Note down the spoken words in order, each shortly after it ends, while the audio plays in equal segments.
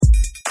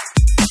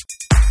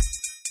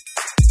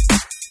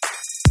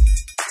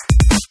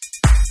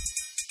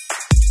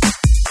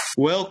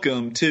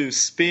Welcome to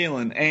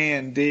Spielin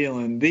and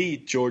Dealin, the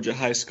Georgia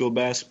High School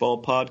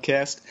Basketball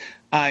Podcast.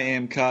 I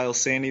am Kyle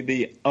Sandy,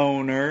 the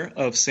owner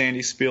of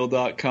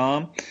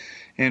SandySpiel.com.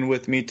 And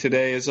with me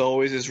today, as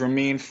always, is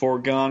Ramin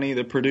Forghani,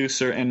 the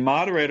producer and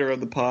moderator of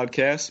the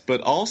podcast.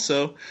 But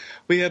also,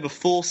 we have a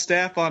full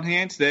staff on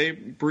hand today.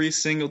 Bree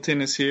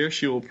Singleton is here.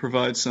 She will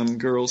provide some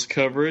girls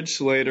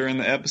coverage later in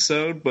the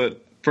episode.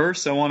 But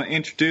first, I want to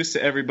introduce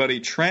to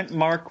everybody Trent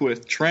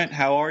Markwith. Trent,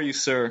 how are you,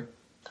 sir?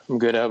 I'm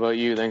good. How about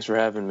you? Thanks for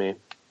having me.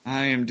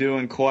 I am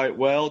doing quite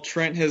well.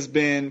 Trent has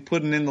been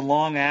putting in the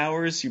long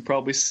hours. You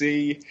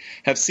probably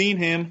have seen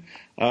him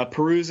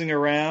perusing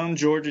around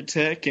Georgia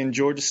Tech and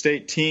Georgia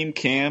State team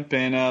camp.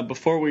 And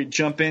before we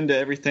jump into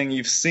everything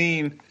you've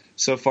seen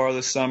so far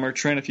this summer,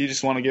 Trent, if you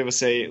just want to give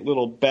us a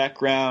little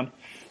background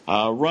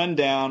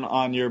rundown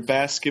on your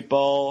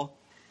basketball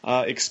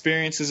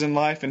experiences in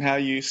life and how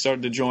you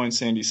started to join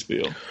Sandy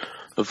Spiel.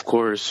 Of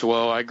course.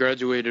 Well, I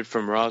graduated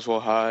from Roswell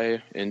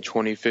High in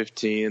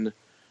 2015,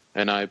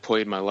 and I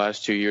played my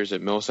last 2 years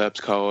at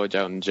Millsaps College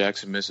out in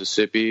Jackson,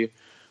 Mississippi,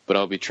 but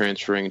I'll be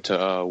transferring to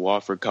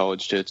Wofford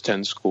College to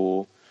attend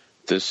school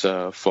this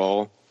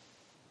fall.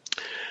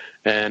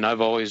 And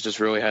I've always just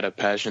really had a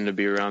passion to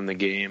be around the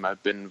game.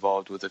 I've been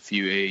involved with a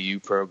few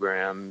AAU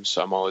programs.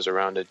 I'm always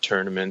around at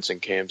tournaments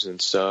and camps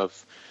and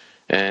stuff.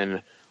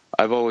 And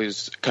I've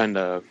always kind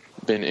of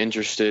been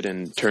interested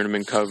in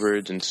tournament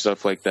coverage and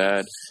stuff like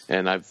that,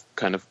 and I've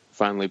kind of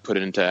finally put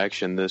it into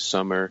action this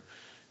summer.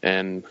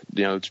 And,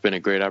 you know, it's been a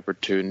great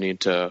opportunity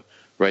to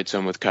write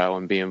some with Kyle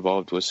and be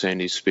involved with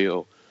Sandy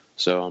Spiel.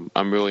 So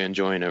I'm really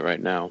enjoying it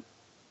right now.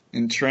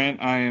 And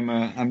Trent,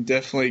 I'm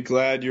definitely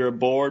glad you're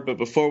aboard. But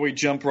before we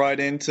jump right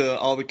into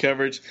all the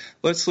coverage,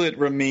 let's let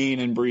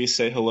Ramin and Bree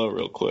say hello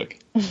real quick.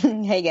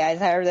 Hey guys,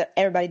 how's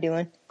everybody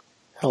doing?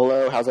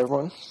 Hello, how's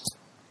everyone?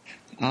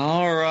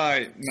 All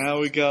right, now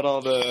we got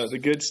all the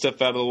good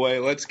stuff out of the way.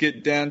 Let's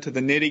get down to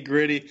the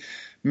nitty-gritty.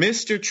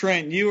 Mr.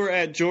 Trent, you were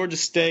at Georgia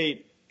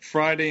State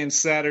Friday and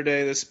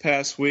Saturday this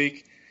past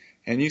week,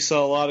 and you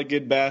saw a lot of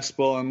good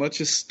basketball. And let's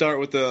just start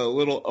with a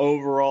little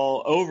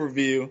overall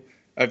overview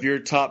of your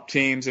top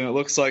teams. And it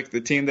looks like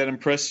the team that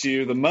impressed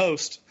you the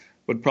most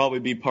would probably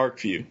be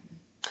Parkview.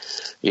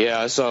 Yeah,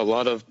 I saw a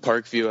lot of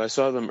Parkview. I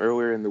saw them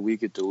earlier in the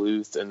week at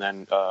Duluth and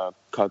then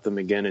caught them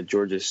again at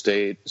Georgia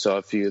State, saw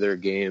a few of their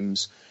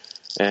games.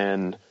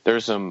 And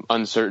there's some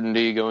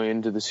uncertainty going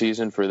into the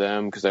season for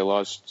them because they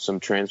lost some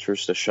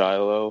transfers to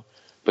Shiloh,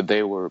 but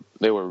they were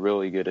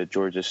really good at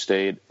Georgia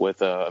State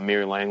with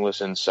Amir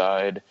Langlis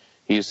inside.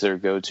 He's their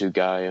go-to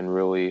guy and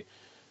really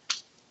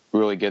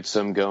gets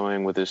them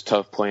going with his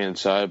tough play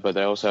inside. But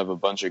they also have a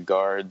bunch of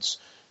guards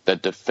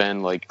that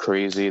defend like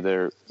crazy.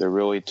 They're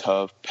really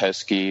tough,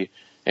 pesky,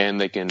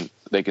 and they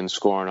can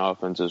score on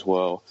offense as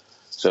well.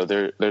 So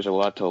there's a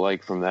lot to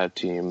like from that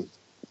team.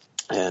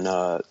 And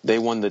they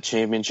won the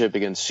championship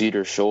against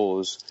Cedar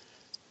Shoals.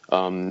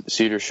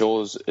 Cedar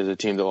Shoals is a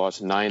team that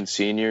lost 9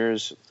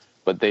 seniors,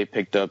 but they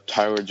picked up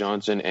Tyler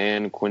Johnson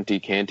and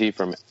Quinty Canty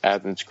from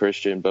Athens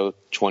Christian, both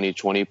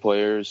 2020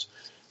 players,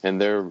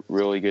 and they're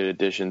really good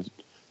additions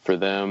for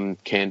them.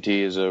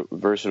 Canty is a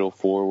versatile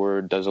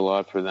forward, does a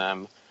lot for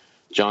them.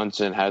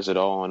 Johnson has it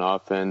all on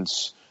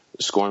offense,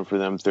 scoring for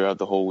them throughout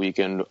the whole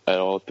weekend at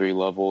all 3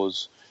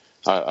 levels.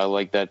 I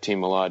like that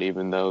team a lot,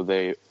 even though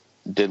they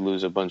did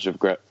lose a bunch of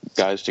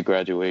guys to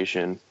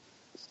graduation.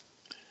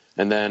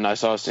 And then I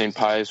saw St.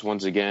 Pius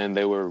once again.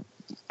 They were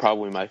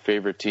probably my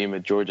favorite team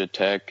at Georgia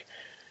Tech,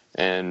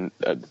 and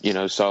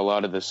saw a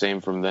lot of the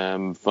same from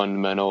them.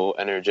 Fundamental,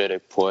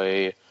 energetic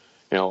play,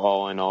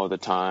 all in all the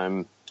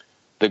time.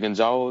 The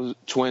Gonzalez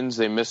twins,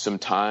 they missed some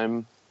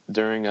time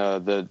during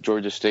the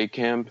Georgia State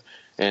camp,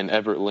 and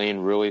Everett Lane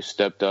really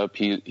stepped up.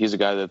 He's a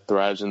guy that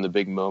thrives in the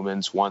big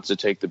moments, wants to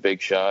take the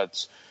big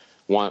shots,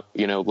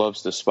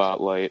 loves the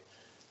spotlight.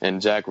 And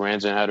Zach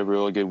Ranson had a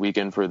really good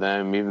weekend for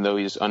them. Even though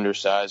he's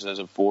undersized as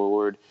a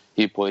forward,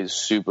 he plays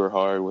super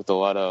hard with a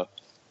lot of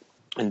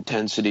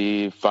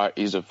intensity.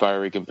 He's a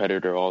fiery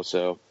competitor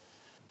also.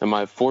 And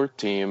my 4th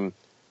team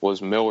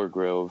was Miller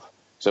Grove.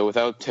 So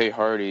without Tay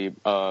Hardy,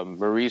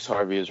 Maurice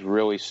Harvey has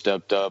really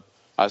stepped up.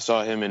 I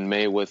saw him in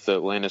May with the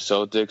Atlanta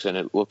Celtics, and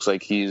it looks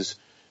like he's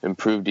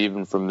improved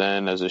even from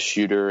then as a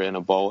shooter and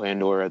a ball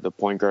handler at the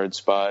point guard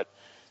spot.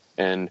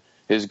 And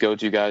his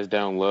go-to guys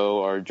down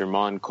low are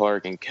Jermon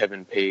Clark and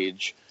Kevin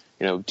Page.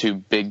 2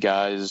 big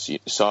guys,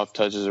 soft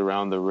touches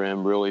around the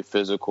rim, really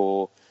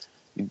physical.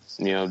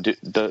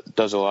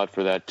 Does a lot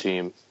for that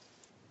team.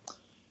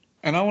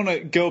 And I want to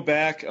go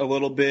back a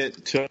little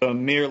bit to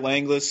Amir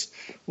Langlis.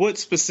 What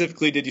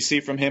specifically did you see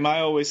from him?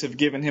 I always have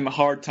given him a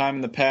hard time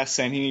in the past,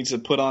 saying he needs to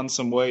put on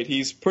some weight.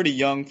 He's pretty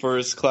young for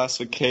his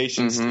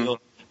classification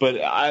still. But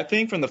I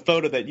think from the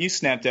photo that you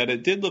snapped at,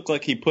 it did look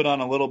like he put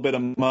on a little bit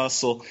of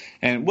muscle.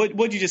 And what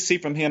did you just see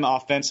from him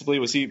offensively?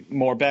 Was he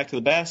more back to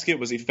the basket?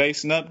 Was he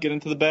facing up, getting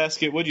to the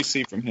basket? What did you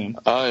see from him?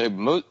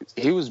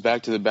 He was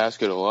back to the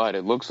basket a lot.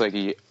 It looks like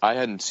I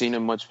hadn't seen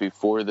him much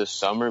before this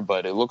summer,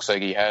 but it looks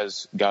like he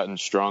has gotten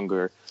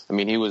stronger. I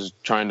mean, he was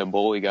trying to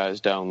bully guys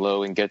down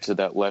low and get to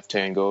that left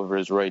hand, go over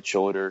his right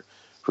shoulder.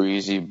 for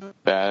easy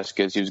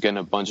baskets. He was getting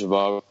a bunch of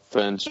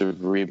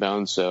offensive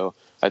rebounds, so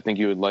I think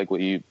you would like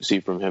what you see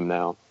from him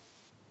now.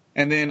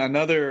 And then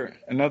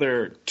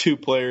another two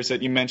players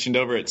that you mentioned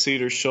over at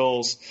Cedar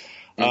Shoals,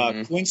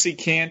 Quincy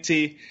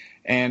Canty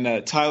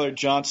and Tyler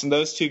Johnson.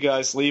 Those two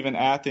guys leaving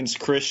Athens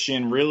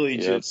Christian, really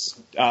just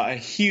a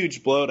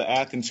huge blow to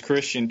Athens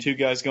Christian. Two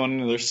guys going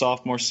into their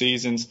sophomore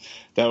seasons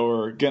that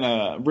were going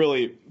to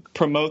really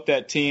promote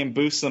that team,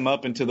 boost them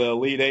up into the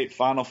Elite Eight,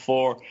 Final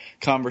Four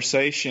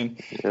conversation.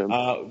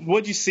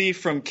 What'd you see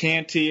from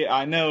Canty?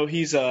 I know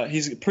he's a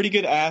pretty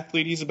good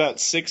athlete. He's about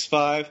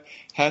 6'5",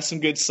 has some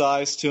good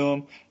size to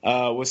him.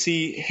 Was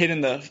he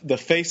hitting the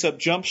face-up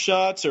jump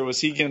shots, or was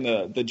he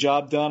getting the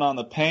job done on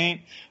the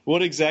paint?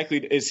 What exactly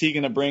is he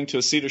going to bring to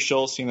a Cedar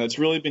Shoals team that's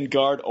really been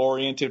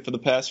guard-oriented for the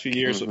past few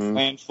years with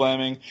Flan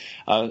Fleming,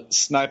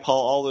 Snipe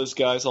Hall, all those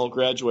guys all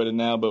graduated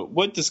now. But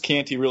what does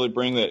Canty really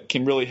bring that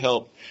can really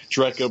help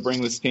Dreco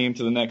bring this team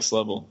to the next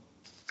level?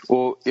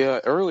 Well,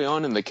 yeah, early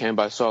on in the camp,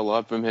 I saw a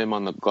lot from him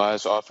on the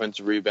glass,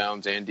 offensive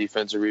rebounds and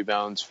defensive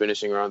rebounds,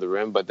 finishing around the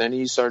rim. But then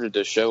he started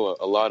to show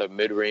a lot of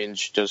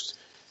mid-range, just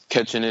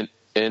catching it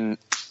in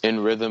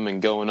rhythm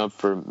and going up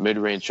for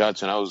mid-range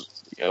shots. And I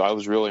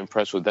was really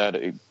impressed with that.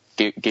 It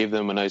gave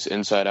them a nice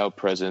inside-out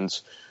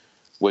presence,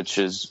 which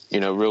is,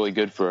 really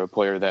good for a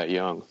player that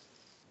young.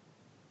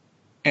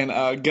 And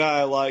a guy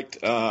I liked,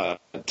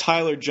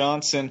 Tyler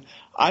Johnson,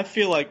 I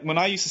feel like when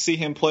I used to see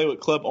him play with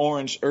Club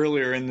Orange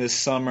earlier in this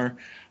summer,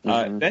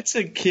 that's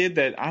a kid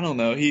that, I don't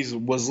know,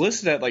 was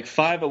listed at like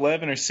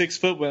 5'11" or 6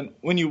 foot.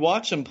 When you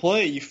watch him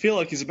play, you feel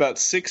like he's about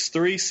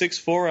 6'3",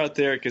 6'4" out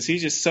there, because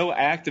he's just so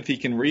active. He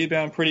can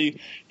rebound pretty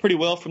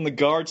well from the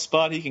guard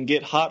spot. He can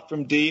get hot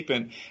from deep,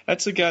 and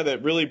that's a guy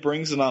that really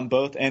brings it on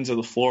both ends of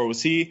the floor.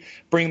 Was he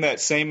bring that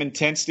same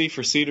intensity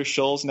for Cedar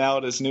Shoals now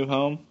at his new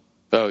home?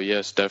 Oh,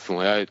 yes,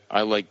 definitely.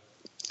 I like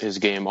his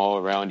game all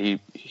around.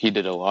 He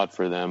did a lot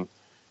for them.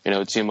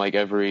 It seemed like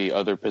every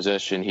other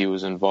possession he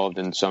was involved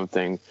in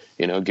something,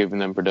 giving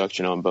them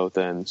production on both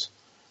ends.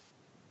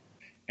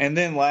 And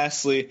then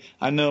lastly,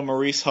 I know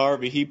Maurice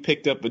Harvey, he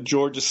picked up a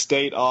Georgia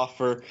State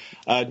offer.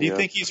 Do you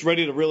think he's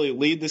ready to really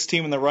lead this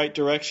team in the right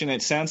direction?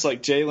 It sounds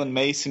like Jalen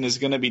Mason is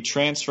going to be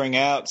transferring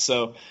out.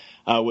 So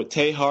with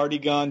Tay Hardy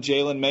gone,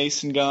 Jalen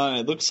Mason gone,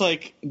 it looks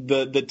like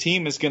the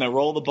team is going to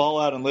roll the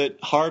ball out and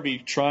let Harvey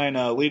try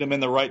and lead them in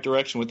the right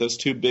direction with those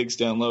two bigs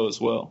down low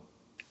as well.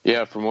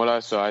 Yeah, from what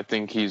I saw, I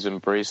think he's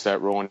embraced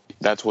that role, and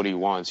that's what he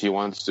wants. He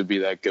wants to be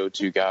that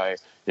go-to guy,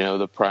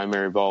 the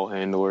primary ball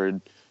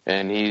handler,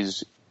 and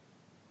he's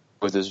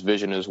with his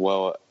vision as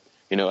well.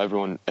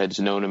 Everyone has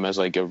known him as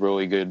like a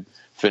really good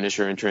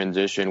finisher in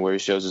transition where he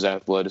shows his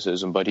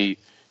athleticism, but he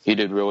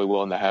did really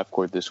well in the half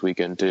court this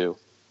weekend too.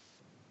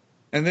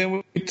 And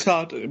then we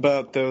talked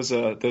about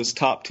those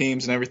top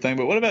teams and everything,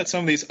 but what about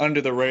some of these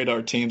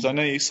under-the-radar teams? I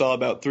know you saw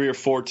about 3 or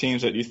 4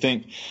 teams that you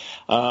think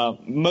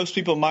most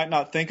people might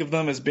not think of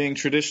them as being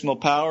traditional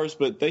powers,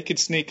 but they could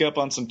sneak up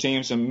on some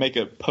teams and make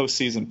a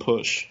postseason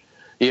push.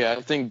 Yeah,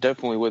 I think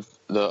definitely with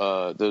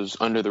those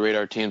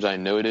under-the-radar teams I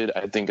noted,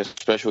 I think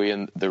especially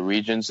in the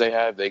regions they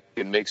have, they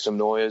can make some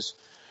noise.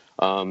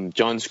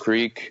 Johns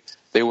Creek,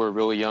 they were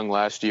really young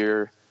last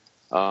year.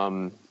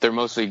 They're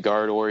mostly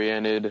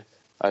guard-oriented.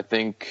 I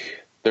think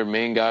their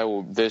main guy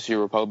this year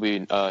will probably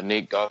be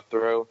Nate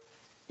Guthrow.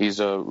 He's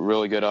a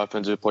really good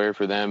offensive player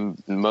for them,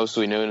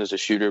 mostly known as a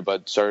shooter,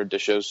 but started to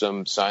show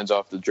some signs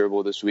off the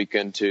dribble this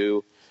weekend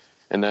too.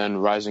 And then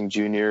rising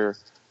junior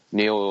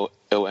Neil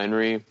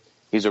Ilhenry.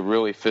 He's a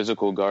really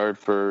physical guard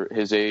for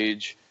his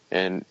age,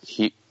 and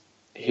he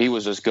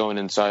was just going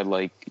inside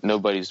like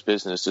nobody's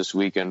business this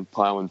weekend,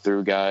 plowing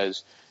through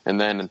guys. And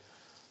then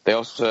they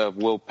also have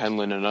Will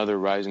Penland, another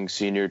rising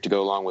senior, to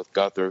go along with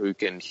Guthrow, who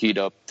can heat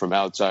up from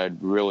outside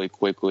really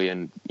quickly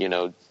and,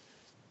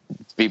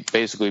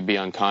 basically be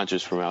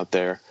unconscious from out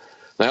there.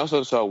 And I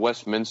also saw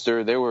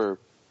Westminster. They were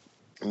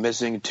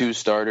missing 2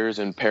 starters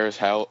in Paris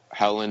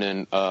Howland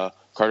and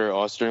Carter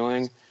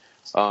Osterling.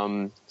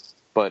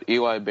 But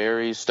Eli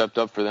Berry stepped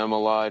up for them a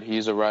lot.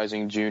 He's a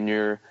rising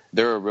junior.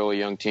 They're a really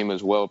young team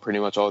as well. Pretty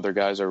much all their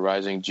guys are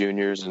rising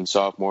juniors and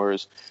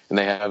sophomores. And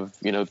they have,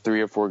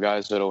 3 or 4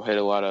 guys that'll hit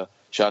a lot of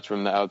shots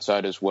from the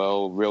outside as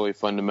well, really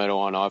fundamental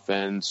on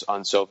offense,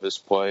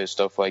 unselfish play,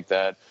 stuff like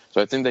that.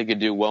 So I think they could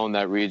do well in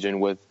that region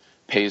with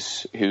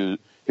Pace, who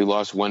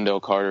lost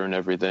Wendell Carter and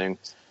everything.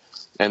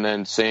 And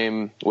then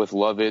same with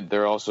Lovett.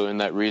 They're also in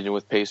that region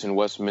with Pace and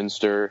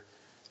Westminster,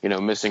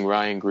 missing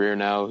Ryan Greer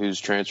now, who's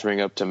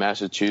transferring up to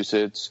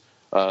Massachusetts.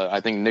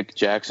 I think Nick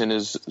Jackson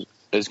is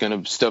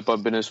going to step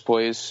up in his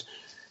place.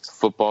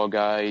 Football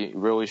guy,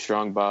 really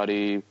strong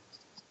body,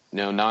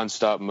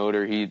 nonstop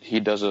motor. He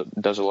does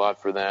a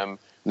lot for them.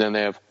 And then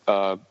they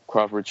have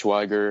Crawford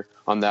Schweiger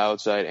on the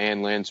outside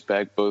and Lance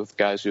Beck, both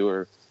guys who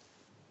are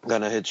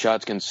going to hit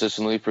shots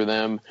consistently for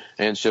them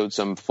and showed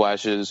some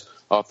flashes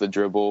off the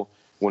dribble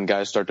when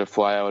guys start to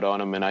fly out on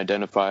them and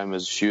identify them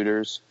as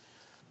shooters.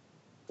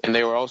 And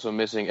they were also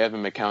missing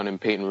Evan McCown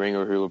and Peyton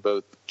Ringer, who were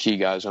both key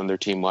guys on their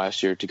team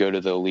last year to go to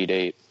the Elite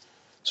Eight.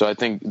 So I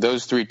think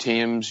those three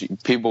teams,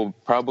 people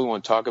probably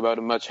won't talk about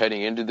them much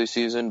heading into the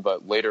season,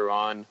 but later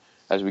on,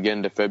 as we get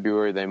into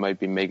February, they might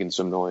be making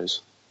some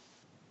noise.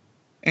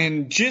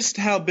 And just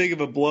how big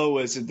of a blow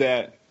is it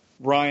that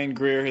Ryan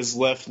Greer has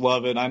left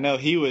Lovett? I know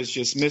he was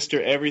just Mr.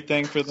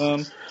 Everything for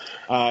them.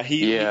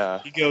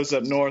 He goes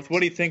up north. What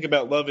do you think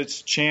about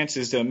Lovett's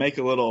chances to make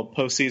a little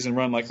postseason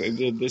run like they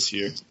did this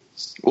year?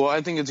 Well,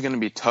 I think it's going to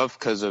be tough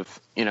because of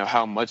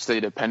how much they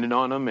depended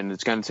on him, and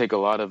it's going to take a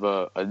lot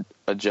of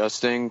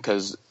adjusting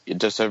because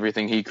just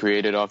everything he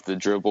created off the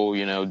dribble,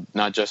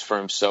 not just for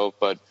himself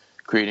but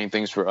creating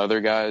things for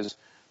other guys.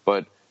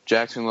 But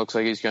Jackson looks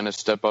like he's going to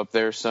step up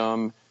there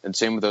some, and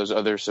same with those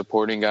other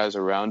supporting guys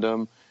around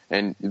him.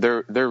 And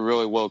they're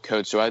really well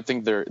coached, so I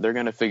think they're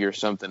going to figure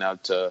something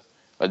out to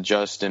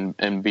adjust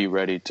and be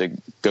ready to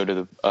go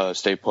to the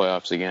state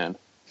playoffs again.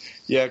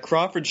 Yeah,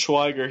 Crawford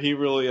Schweiger, he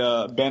really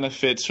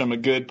benefits from a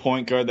good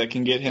point guard that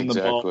can get him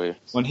the ball.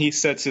 When he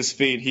sets his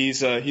feet,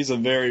 he's a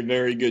very,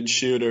 very good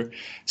shooter.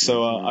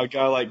 So a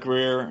guy like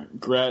Greer,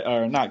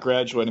 not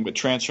graduating but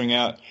transferring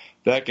out,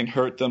 that can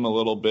hurt them a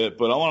little bit.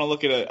 But I want to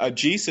look at a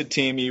GSA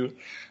team you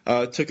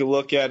took a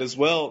look at as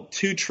well.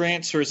 2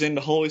 transfers into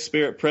Holy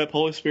Spirit Prep.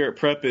 Holy Spirit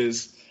Prep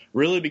is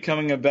really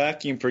becoming a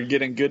vacuum for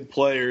getting good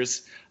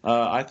players.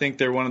 I think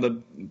they're one of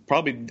the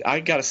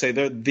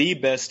they're the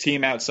best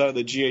team outside of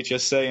the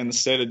GHSA in the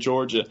state of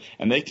Georgia,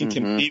 and they can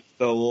compete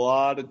with a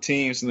lot of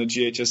teams in the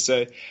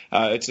GHSA.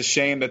 It's a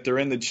shame that they're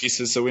in the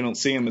GSA, so we don't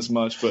see them as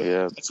much, but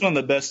it's one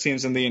of the best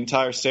teams in the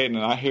entire state, and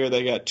I hear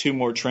they got 2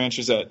 more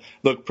transfers that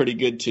look pretty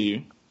good to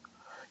you.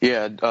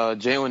 Yeah,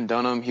 Jalen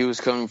Dunham, he was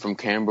coming from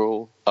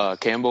Campbell,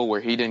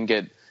 where he didn't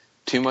get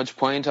too much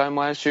playing time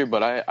last year,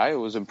 but I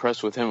was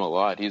impressed with him a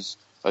lot. He's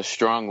a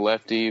strong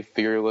lefty,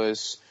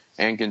 fearless,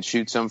 and can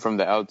shoot some from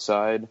the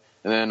outside.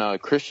 And then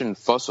Christian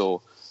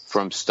Fussell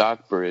from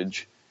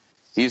Stockbridge,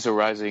 he's a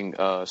rising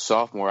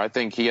sophomore. I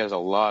think he has a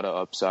lot of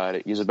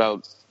upside. He's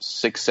about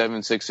 6'7",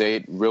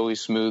 6'8", really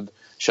smooth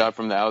shot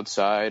from the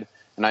outside.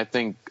 And I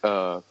think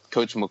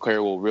Coach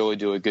McClare will really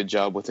do a good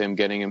job with him,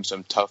 getting him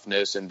some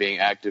toughness and being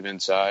active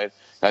inside.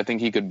 I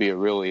think he could be a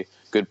really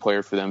good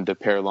player for them to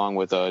pair along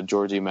with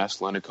Georgie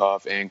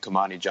Maslenikoff and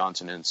Kamani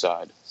Johnson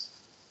inside.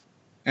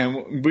 And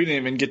we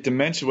didn't even get to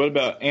mention, what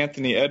about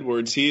Anthony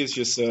Edwards? He is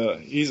just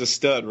he's a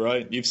stud,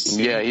 right?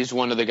 He's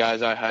one of the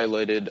guys I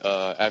highlighted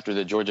after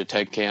the Georgia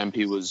Tech camp.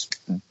 He was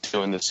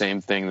doing the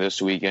same thing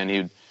this weekend.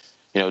 He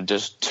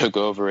just took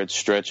over at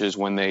stretches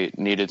when they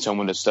needed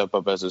someone to step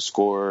up as a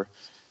scorer.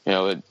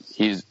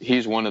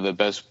 He's one of the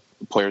best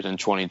players in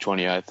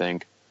 2020, I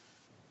think.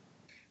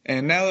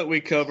 And now that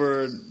we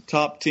covered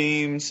top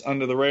teams,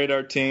 under the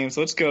radar teams,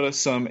 let's go to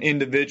some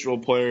individual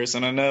players.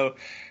 And I know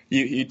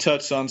you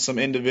touched on some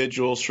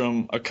individuals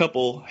from a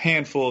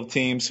handful of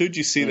teams. Who'd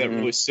you see that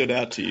really stood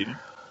out to you?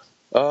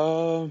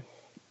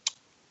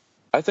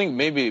 I think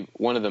maybe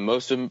one of the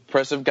most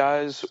impressive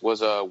guys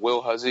was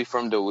Will Huzzy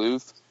from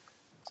Duluth.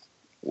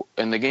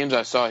 In the games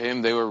I saw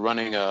him, they were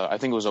running I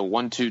think it was a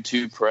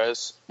 1-2-2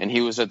 press, and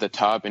he was at the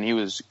top, and he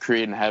was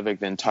creating havoc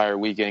the entire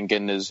weekend,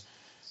 getting his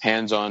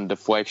hands on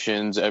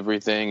deflections,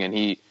 everything. And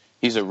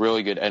he's a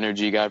really good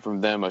energy guy from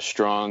them, a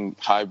strong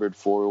hybrid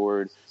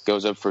forward,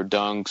 goes up for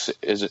dunks,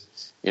 is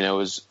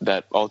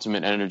that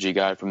ultimate energy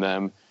guy from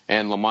them.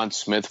 And Lamont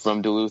Smith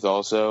from Duluth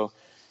also.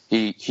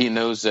 He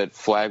knows that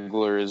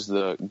Flagler is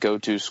the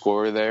go-to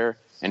scorer there,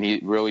 and he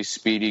really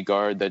speedy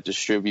guard that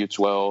distributes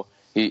well.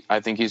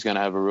 I think he's going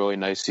to have a really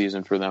nice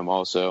season for them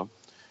also.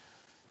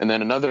 And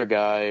then another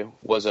guy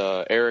was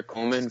Eric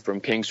Coleman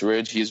from Kings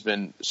Ridge. He's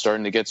been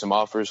starting to get some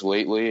offers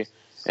lately.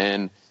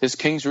 And his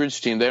Kings Ridge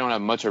team, they don't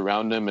have much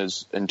around him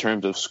in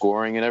terms of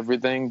scoring and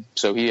everything,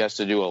 so he has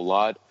to do a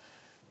lot.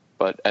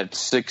 But at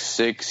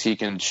 6'6", he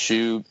can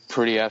shoot,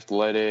 pretty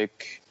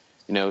athletic,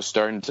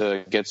 starting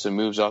to get some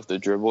moves off the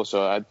dribble.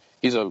 So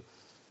he's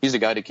a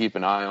guy to keep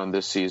an eye on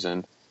this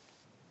season.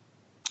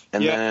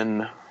 And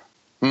then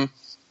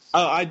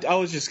I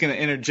was just going to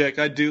interject.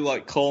 I do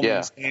like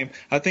Coleman's game.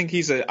 I think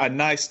he's a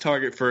nice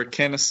target for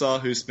Kennesaw,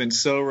 who's been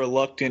so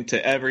reluctant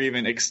to ever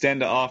even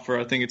extend an offer.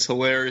 I think it's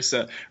hilarious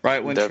that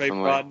right when Trey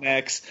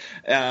Broadnax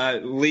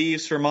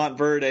leaves for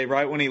Montverde,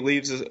 right when he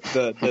leaves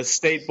the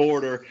state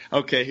border,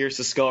 okay, here's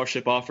the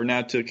scholarship offer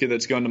now to a kid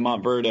that's going to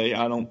Montverde.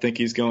 I don't think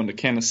he's going to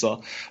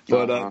Kennesaall.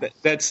 But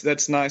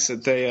that's nice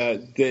that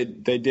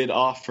they did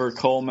offer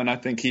Coleman. I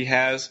think he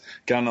has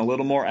gotten a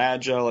little more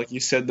agile. Like you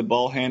said, the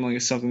ball handling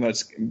is something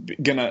that's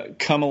going to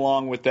come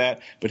along with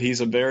that, but he's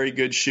a very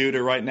good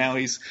shooter. Right now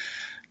he's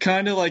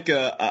kind of like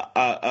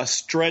a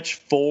stretch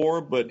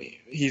 4, but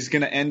he's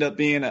going to end up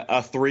being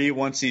a 3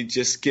 once he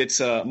just gets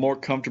more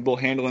comfortable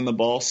handling the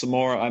ball some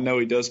more. I know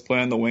he does play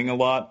on the wing a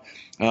lot.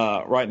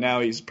 Right now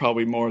he's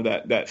probably more of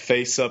that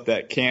face-up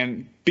that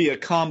can be a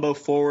combo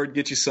forward,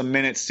 get you some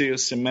minutes, steal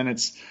some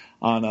minutes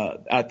on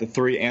at the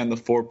 3 and the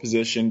 4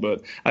 position.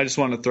 But I just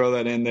want to throw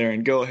that in there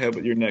and go ahead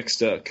with your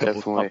next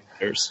couple of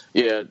players.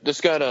 Yeah,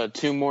 just got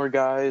 2 more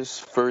guys.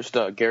 First,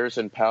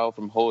 Garrison Powell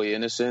from Holy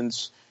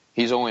Innocents.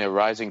 He's only a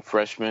rising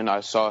freshman.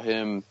 I saw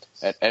him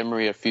at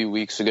Emory a few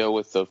weeks ago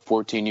with the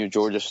 14U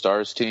Georgia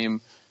Stars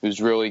team.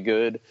 who's really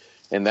good,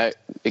 and that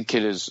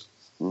kid is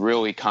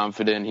really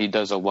confident. He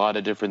does a lot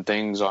of different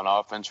things on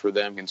offense for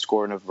them, can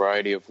score in a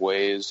variety of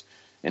ways,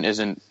 and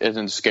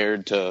isn't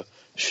scared to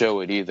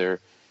show it either.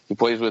 He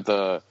plays with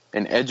an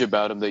edge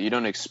about him that you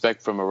don't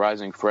expect from a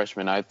rising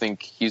freshman. I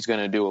think he's going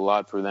to do a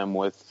lot for them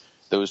with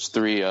those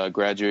three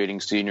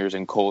graduating seniors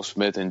in Cole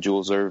Smith and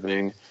Jules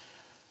Irving.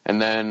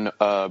 And then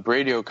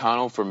Brady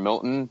O'Connell from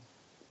Milton.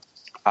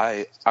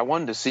 I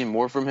wanted to see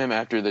more from him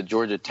after the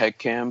Georgia Tech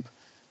camp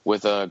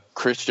with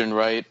Christian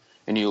Wright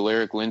and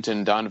Ularic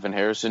Linton, Donovan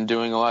Harrison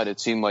doing a lot. It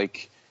seemed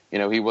like,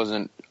 he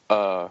wasn't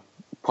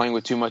playing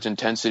with too much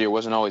intensity or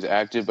wasn't always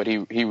active, but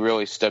he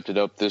really stepped it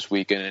up this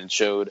weekend and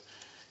showed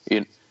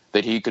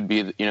that he could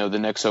be, the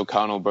next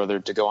O'Connell brother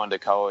to go on to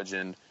college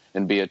and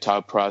be a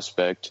top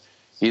prospect.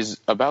 He's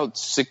about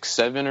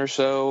 6'7" or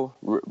so,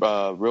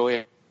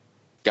 really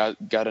got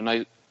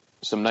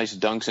some nice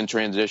dunks in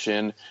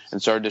transition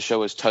and started to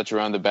show his touch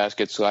around the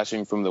basket,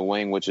 slashing from the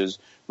wing, which is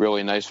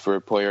really nice for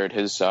a player at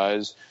his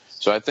size.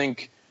 So I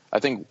think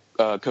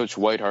Coach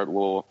Whiteheart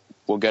will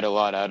get a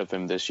lot out of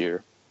him this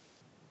year.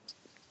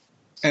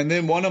 And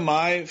then one of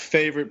my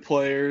favorite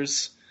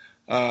players,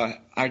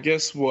 I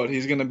guess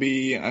he's going to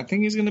be, I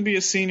think he's going to be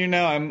a senior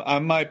now. I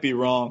might be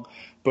wrong,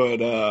 but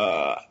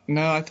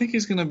no, I think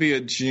he's going to be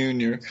a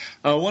junior.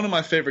 One of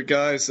my favorite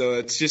guys, though,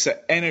 it's just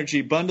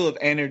an bundle of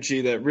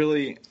energy that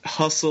really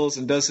hustles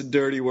and does the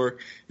dirty work,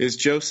 is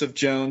Joseph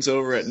Jones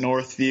over at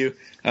Northview.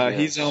 Yes.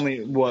 He's only,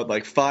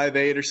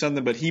 5'8" or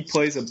something, but he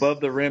plays above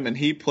the rim and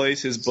he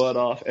plays his butt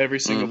off every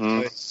single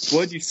play.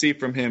 What did you see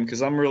from him?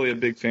 Because I'm really a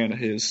big fan of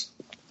his.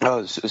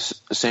 Oh, it's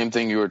the same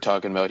thing you were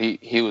talking about.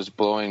 He was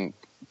blowing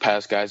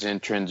past guys in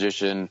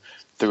transition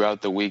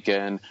throughout the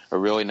weekend. A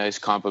really nice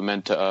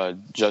compliment to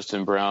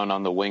Justin Brown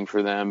on the wing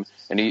for them,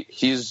 and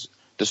he's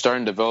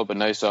starting to develop a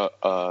nice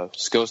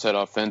skill set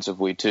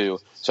offensively too.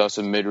 Saw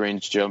some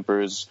mid-range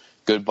jumpers,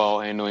 good ball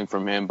handling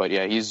from him. But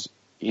yeah, he's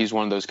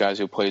one of those guys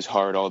who plays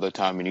hard all the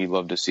time, and you'd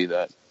love to see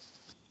that.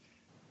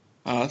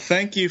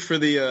 Thank you for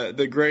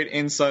the great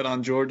insight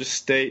on Georgia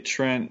State,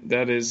 Trent.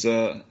 That is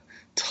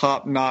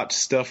top-notch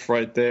stuff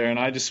right there. And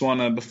I just want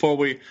to, before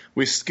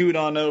we scoot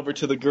on over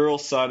to the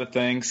girls' side of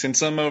things,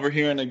 since I'm over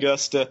here in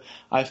Augusta,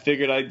 I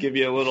figured I'd give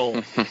you a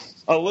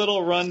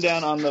little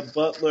rundown on the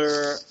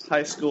Butler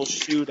High School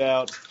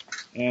Shootout.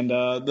 And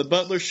the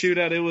Butler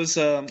Shootout, it was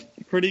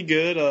pretty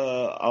good.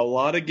 A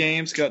lot of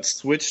games got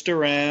switched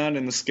around,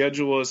 and the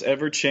schedule was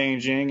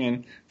ever-changing,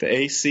 and the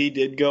AC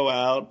did go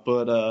out,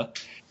 but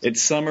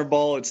it's summer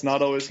ball. It's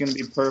not always going to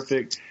be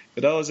perfect.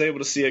 But I was able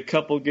to see a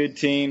couple good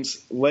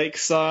teams.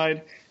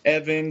 Lakeside,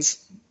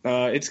 Evans.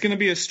 It's going to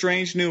be a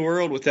strange new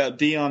world without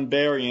Dion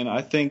Berrien.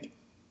 I think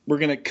we're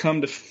going to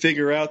come to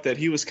figure out that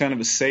he was kind of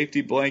a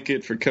safety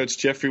blanket for Coach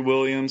Jeffrey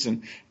Williams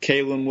and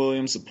Kalen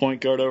Williams, the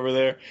point guard over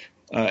there.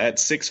 At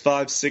 6'5",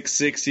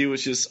 6'6", he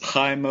was just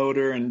high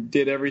motor and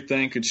did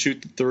everything, could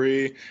shoot the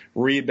three,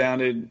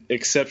 rebounded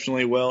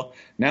exceptionally well.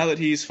 Now that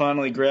he's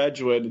finally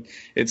graduated,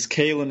 it's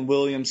Kalen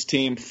Williams'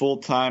 team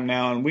full-time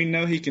now, and we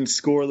know he can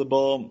score the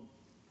ball.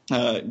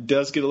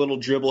 Does get a little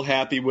dribble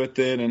happy with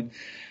it, and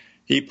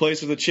he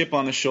plays with a chip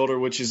on his shoulder,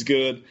 which is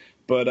good.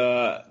 But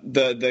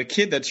the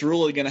kid that's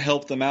really going to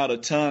help them out a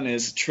ton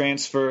is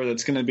transfer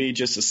that's going to be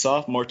just a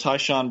sophomore,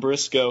 Tyshawn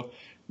Briscoe.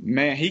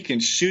 Man, he can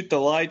shoot the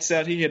lights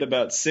out. He hit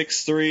about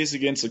 6 threes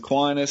against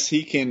Aquinas.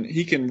 He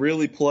can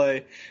really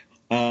play.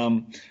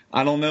 I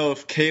don't know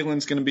if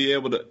Kalen's going to be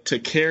able to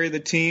carry the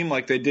team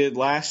like they did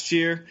last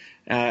year,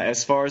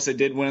 as far as they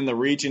did win the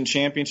region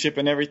championship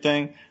and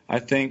everything. I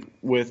think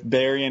with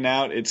Berrien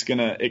out, it's going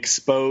to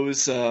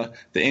expose the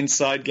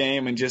inside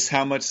game and just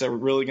how much they're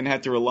really going to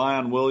have to rely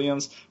on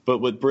Williams. But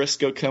with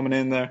Briscoe coming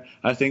in there,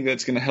 I think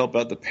that's going to help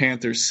out the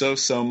Panthers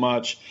so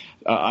much.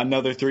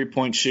 Another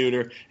three-point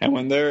shooter. And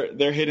when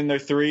they're hitting their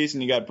threes,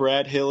 and you got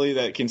Brad Hilly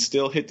that can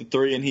still hit the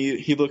three, and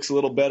he looks a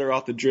little better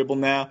off the dribble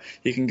now.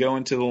 He can go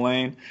into the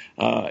lane.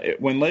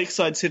 When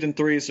Lakeside's hitting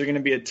threes, they're going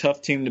to be a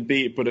tough team to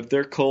beat. But if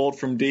they're cold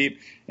from deep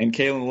and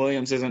Kalen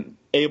Williams isn't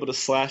able to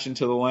slash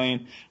into the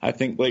lane, I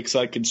think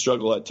Lakeside could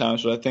struggle at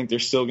times. But I think they're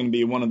still going to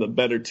be one of the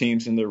better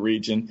teams in their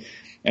region.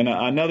 And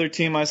another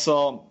team I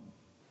saw,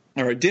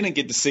 or I didn't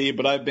get to see,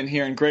 but I've been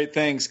hearing great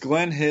things,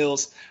 Glen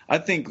Hills. I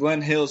think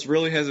Glen Hills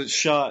really has a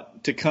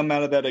shot to come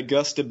out of that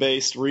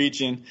Augusta-based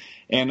region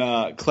in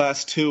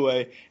Class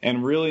 2A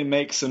and really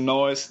make some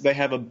noise. They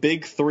have a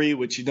big three,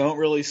 which you don't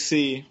really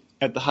see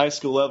at the high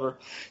school level.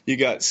 You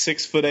got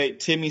 6'8"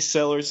 Timmy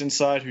Sellers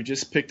inside, who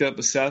just picked up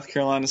a South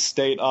Carolina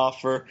State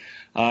offer.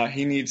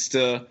 He needs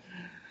to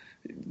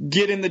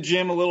get in the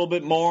gym a little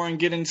bit more and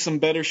get in some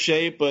better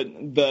shape, but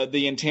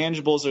the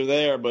intangibles are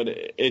there. But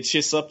it's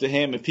just up to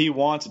him. If he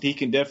wants it, he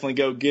can definitely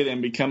go get it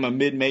and become a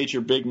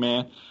mid-major big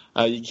man.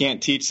 You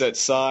can't teach that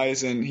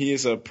size, and he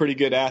is a pretty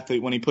good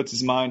athlete when he puts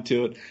his mind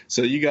to it.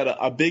 So you got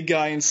a big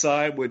guy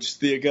inside, which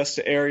the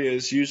Augusta area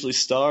is usually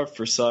starved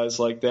for size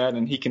like that,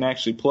 and he can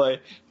actually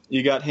play.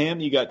 You got him.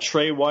 You got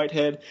Trey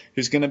Whitehead,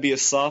 who's going to be a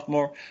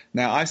sophomore.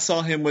 Now, I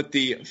saw him with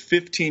the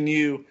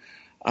 15U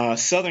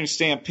Southern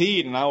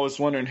Stampede, and I was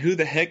wondering, who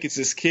the heck is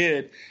this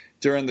kid?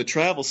 during the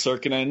travel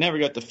circuit, and I never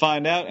got to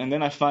find out. And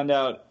then I find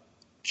out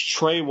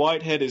Trey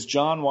Whitehead is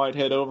John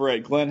Whitehead over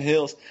at Glen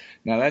Hills.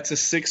 Now, that's a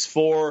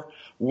 6'4"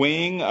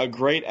 wing, a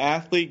great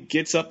athlete,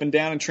 gets up and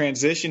down in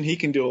transition. He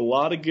can do a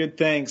lot of good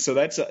things. So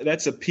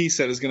that's a piece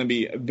that is going to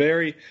be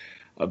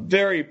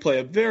play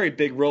a very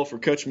big role for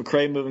Coach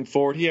McCray moving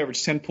forward. He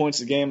averaged 10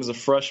 points a game as a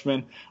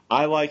freshman.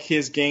 I like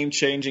his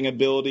game-changing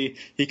ability.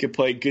 He could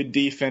play good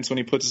defense when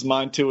he puts his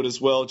mind to it as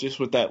well, just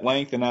with that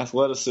length and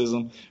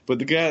athleticism. But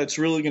the guy that's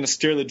really going to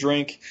steer the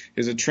drink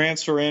is a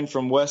transfer in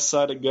from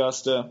Westside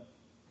Augusta,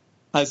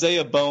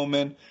 Isaiah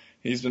Bowman.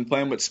 He's been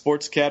playing with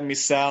Sports Academy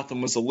South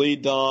and was a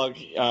lead dog.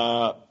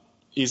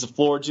 He's a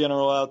floor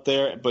general out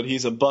there, but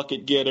he's a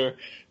bucket getter.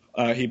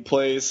 He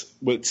plays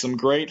with some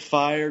great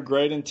fire,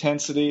 great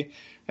intensity.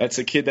 That's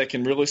a kid that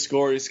can really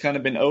score. He's kind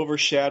of been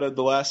overshadowed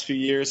the last few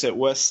years at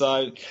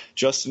Westside.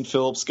 Justin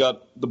Phillips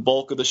got the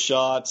bulk of the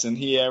shots, and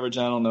he averaged,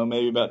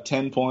 maybe about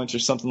 10 points or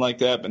something like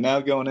that. But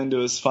now going into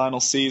his final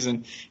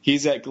season,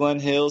 he's at Glen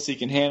Hills. He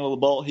can handle the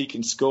ball. He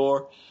can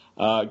score.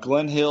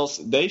 Glen Hills,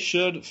 they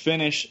should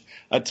finish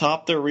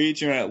atop their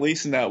region, or at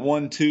least in that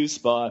 1-2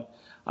 spot.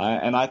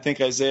 And I think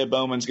Isaiah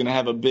Bowman's going to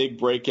have a big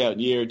breakout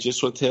year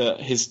just with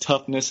his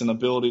toughness and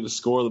ability to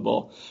score the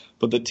ball.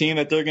 But the team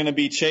that they're going to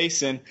be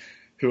chasing,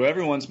 who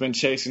everyone's been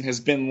chasing, has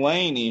been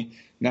Laney.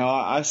 Now,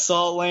 I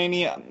saw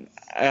Laney.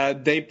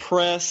 They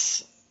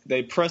press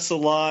a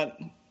lot.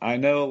 I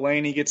know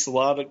Laney gets a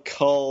lot of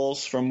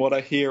calls from what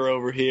I hear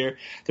over here.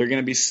 They're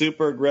going to be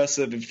super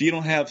aggressive. If you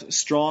don't have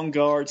strong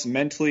guards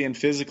mentally and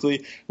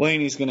physically,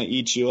 Laney's going to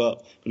eat you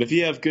up. But if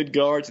you have good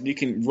guards and you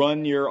can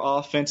run your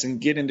offense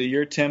and get into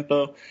your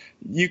tempo,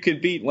 you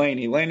could beat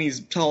Laney.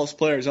 Laney's tallest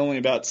player is only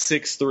about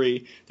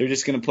 6'3". They're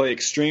just going to play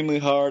extremely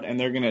hard, and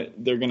they're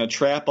going to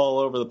trap all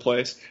over the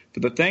place.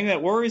 But the thing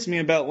that worries me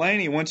about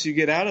Laney, once you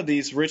get out of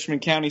these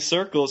Richmond County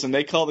circles and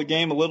they call the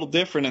game a little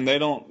different and they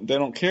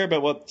don't care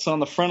about what's on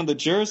the front of the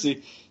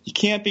jersey, you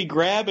can't be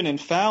grabbing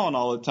and fouling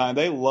all the time.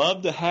 They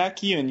love to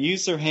hack you and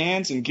use their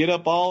hands and get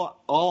up all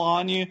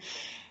on you.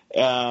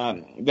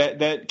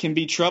 That can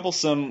be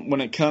troublesome when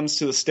it comes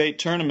to the state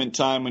tournament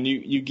time when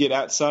you get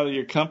outside of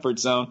your comfort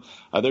zone.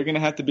 They're going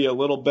to have to be a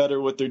little better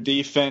with their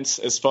defense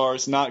as far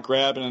as not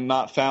grabbing and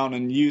not fouling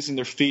and using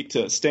their feet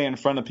to stay in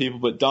front of people.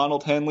 But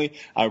Donald Henley,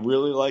 I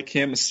really like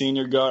him, a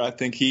senior guard. I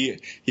think he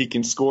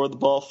can score the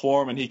ball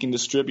for him and he can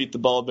distribute the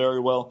ball very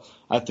well.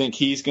 I think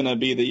he's going to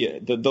be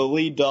the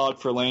lead dog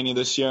for Laney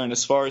this year, and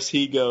as far as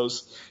he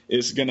goes,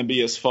 is going to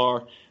be as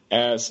far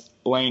as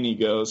Laney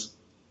goes.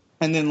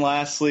 And then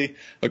lastly,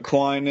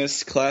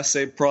 Aquinas, Class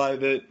A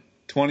private,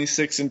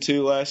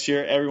 26-2 last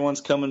year.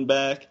 Everyone's coming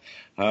back.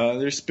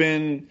 There's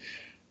been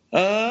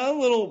a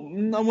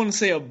little, I wouldn't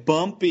say a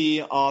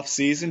bumpy off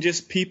season,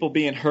 just people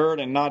being hurt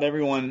and not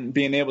everyone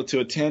being able to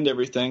attend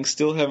everything.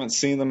 Still haven't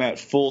seen them at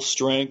full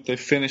strength. They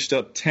finished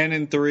up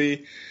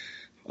 10-3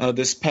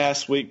 this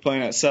past week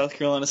playing at South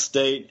Carolina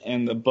State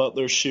and the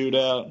Butler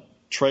Shootout.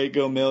 Trey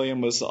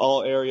Gomillion was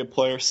all-area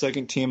player,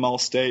 second-team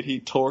All-State.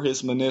 He tore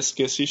his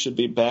meniscus. He should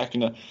be back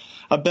in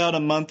about a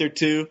month or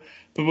two.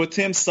 But with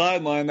him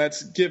sidelined,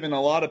 that's given a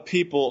lot of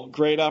people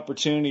great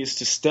opportunities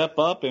to step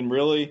up and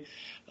really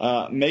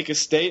make a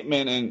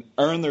statement and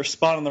earn their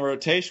spot in the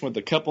rotation with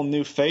a couple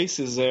new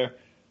faces there.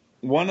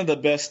 One of the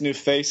best new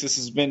faces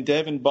has been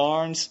Devin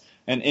Barnes,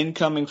 an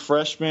incoming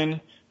freshman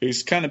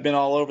who's kind of been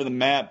all over the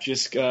map.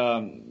 Just,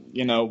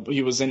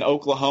 he was in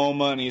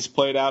Oklahoma and he's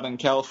played out in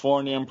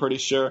California, I'm pretty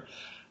sure.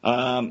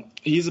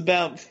 He's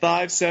about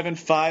 5'7",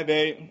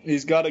 5'8".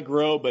 He's got to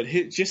grow, but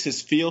just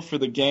his feel for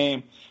the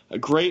game, a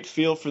great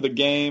feel for the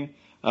game,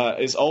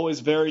 is always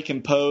very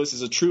composed,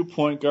 is a true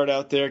point guard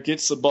out there,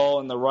 gets the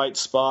ball in the right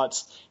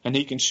spots, and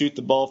he can shoot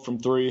the ball from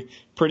three.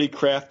 Pretty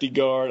crafty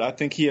guard. I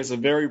think he has a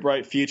very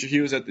bright future.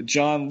 He was at the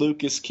John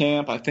Lucas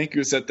camp. I think he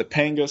was at the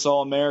Pangos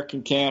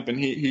All-American camp, and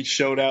he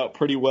showed out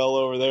pretty well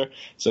over there.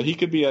 So he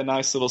could be a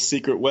nice little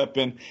secret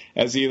weapon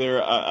as either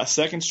a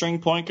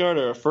second-string point guard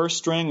or a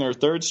first-string or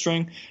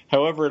third-string.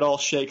 However it all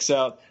shakes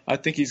out, I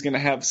think he's going to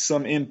have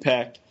some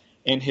impact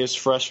in his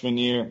freshman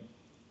year.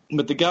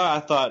 But the guy I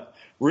thought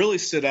really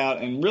stood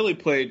out and really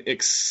played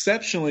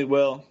exceptionally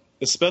well,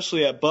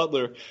 especially at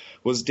Butler,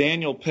 was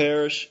Daniel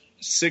Parrish,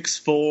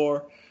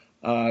 6'4",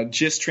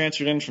 just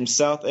transferred in from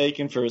South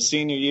Aiken for his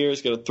senior year.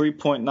 He's got a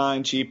 3.9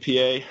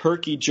 GPA.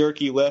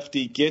 Herky-jerky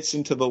lefty, gets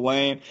into the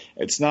lane.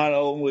 It's not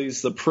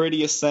always the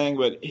prettiest thing,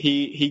 but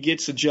he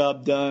gets the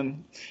job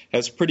done,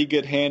 has pretty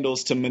good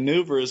handles to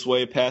maneuver his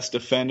way past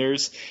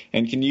defenders,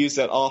 and can use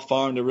that off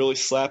arm to really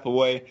slap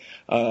away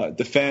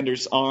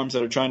defenders' arms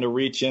that are trying to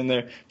reach in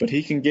there. But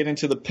he can get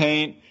into the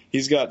paint.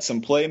 He's got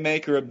some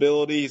playmaker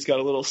ability. He's got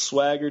a little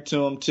swagger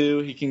to him, too.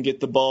 He can get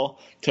the ball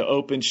to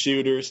open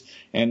shooters.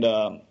 And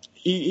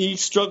he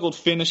struggled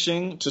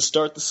finishing to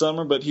start the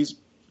summer, but he's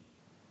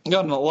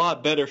gotten a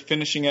lot better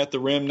finishing at the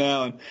rim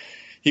now. And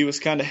he was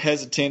kind of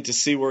hesitant to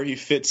see where he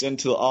fits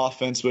into the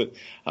offense. But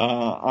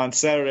on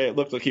Saturday, it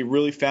looked like he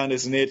really found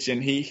his niche,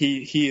 and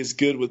he is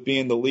good with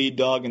being the lead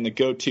dog and the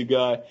go-to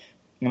guy.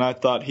 And I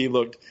thought he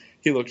looked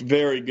he looked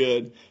very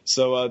good.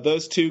 So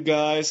those two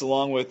guys,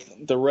 along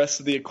with the rest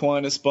of the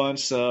Aquinas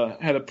bunch,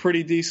 had a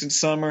pretty decent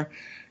summer.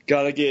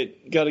 Got to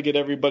get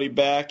everybody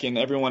back and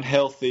everyone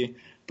healthy.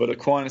 But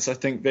Aquinas, I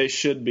think they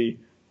should be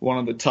one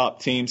of the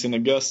top teams in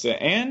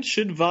Augusta and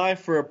should vie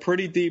for a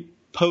pretty deep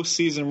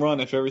postseason run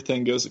if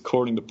everything goes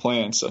according to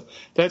plan. So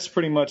that's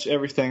pretty much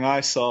everything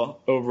I saw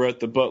over at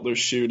the Butler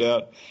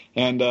Shootout.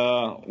 And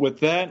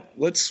with that,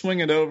 let's swing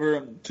it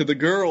over to the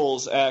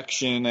girls'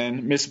 action.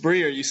 And Miss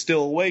Bree, are you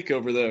still awake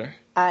over there?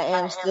 I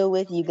am still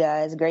with you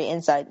guys. Great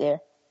insight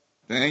there.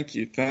 Thank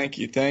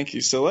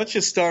you. So let's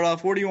just start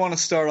off. Where do you want to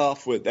start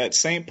off with? At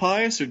St.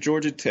 Pius or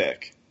Georgia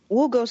Tech?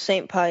 We'll go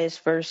St. Pius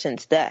first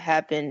since that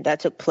happened. That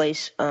took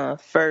place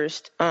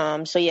first.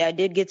 So, yeah, I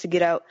did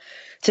get out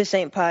to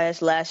St.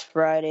 Pius last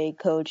Friday.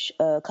 Coach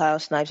Kyle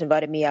Snipes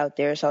invited me out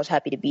there, so I was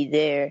happy to be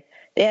there.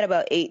 They had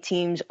about 8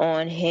 teams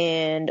on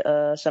hand.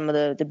 Some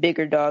of the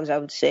bigger dogs, I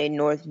would say,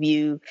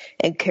 Northview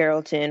and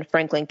Carrollton,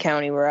 Franklin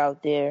County were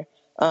out there.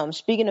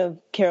 Speaking of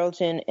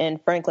Carrollton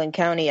and Franklin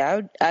County,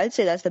 I'd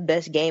say that's the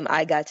best game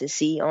I got to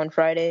see on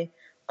Friday.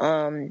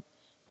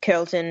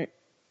 Carrollton,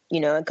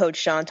 and Coach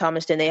Sean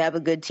Thomaston, they have a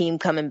good team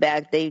coming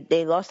back.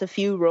 They lost a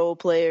few role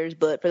players,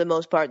 but for the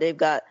most part, they've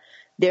got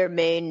their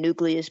main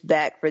nucleus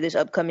back for this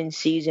upcoming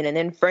season. And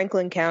then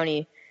Franklin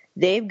County,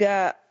 they've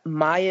got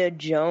Maya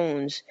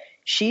Jones.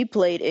 She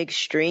played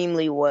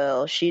extremely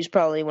well. She's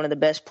probably one of the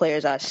best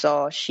players I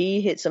saw.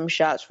 She hit some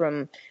shots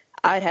from,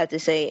 I'd have to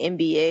say,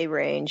 NBA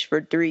range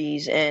for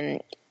threes,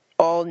 and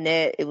all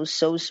net. It was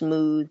so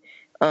smooth.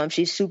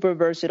 She's super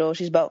versatile.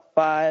 She's about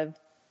 5'8",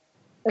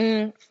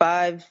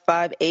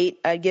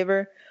 I'd give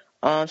her.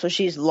 So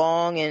she's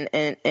long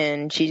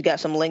and she's got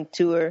some length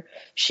to her.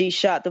 She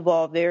shot the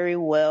ball very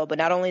well, but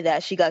not only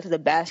that, she got to the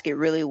basket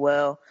really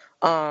well.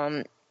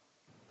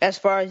 As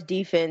far as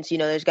defense,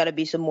 there's got to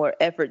be some more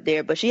effort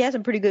there, but she had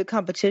some pretty good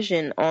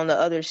competition on the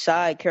other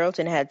side.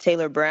 Carrollton had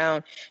Taylor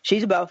Brown.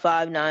 She's about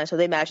 5'9", so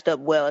they matched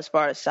up well as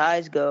far as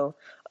size go.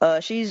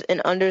 She's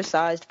an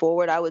undersized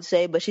forward, I would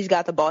say, but she's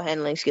got the ball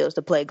handling skills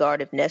to play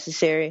guard if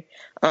necessary.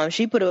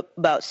 She put up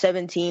about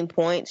 17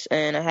 points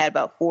and I had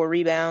about 4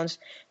 rebounds.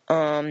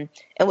 And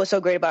what's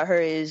so great about her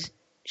is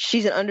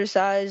she's an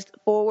undersized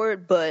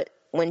forward, but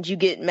when you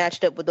get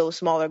matched up with those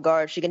smaller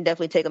guards, she can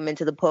definitely take them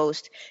into the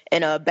post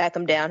and back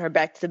them down. Her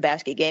back to the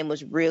basket game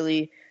was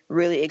really,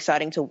 really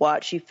exciting to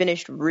watch. She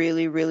finished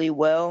really, really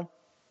well.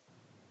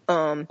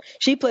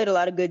 She played a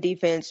lot of good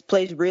defense,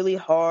 plays really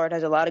hard,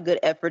 has a lot of good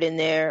effort in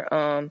there.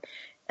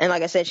 And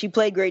like I said, she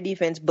played great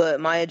defense, but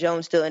Maya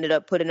Jones still ended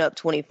up putting up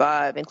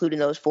 25, including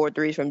those 4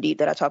 threes from deep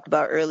that I talked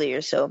about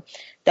earlier. So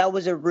that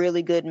was a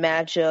really good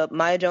matchup.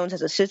 Maya Jones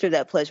has a sister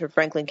that plays for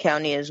Franklin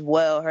County as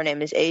well. Her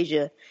name is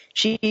Asia.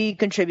 She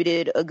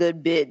contributed a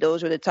good bit.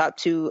 Those were the top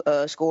 2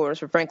 scorers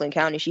for Franklin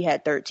County. She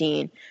had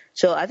 13.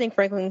 So I think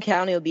Franklin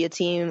County will be a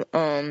team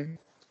to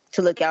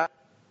look out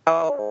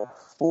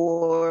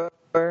for.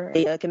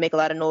 They can make a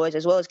lot of noise,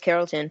 as well as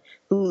Carrollton,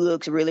 who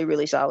looks really,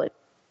 really solid.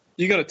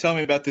 You got to tell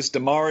me about this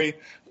Damari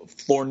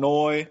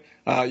Flournoy.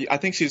 I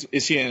think is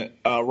she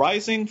a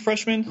rising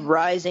freshman?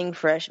 Rising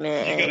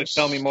freshman. You got to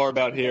tell me more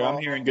about her. I'm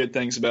hearing good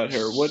things about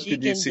her. What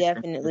did you see?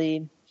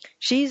 Definitely.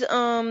 She's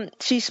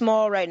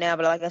small right now,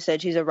 but like I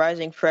said, she's a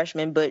rising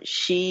freshman. But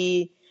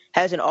she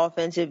has an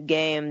offensive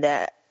game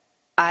that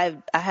I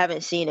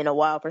haven't seen in a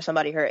while for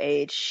somebody her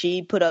age.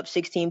 She put up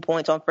 16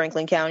 points on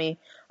Franklin County.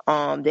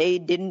 They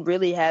didn't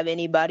really have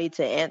anybody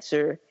to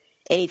answer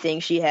anything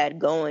she had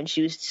going.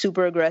 She was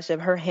super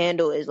aggressive. Her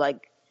handle is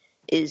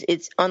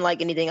it's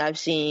unlike anything I've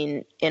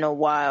seen in a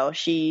while.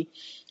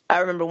 I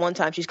remember one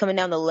time she's coming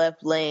down the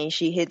left lane.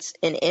 She hits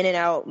an in and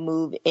out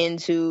move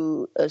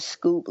into a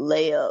scoop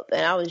layup.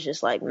 And I was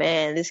just like,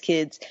 man, this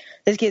kid's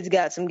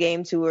got some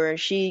game to her.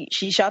 She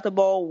shot the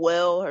ball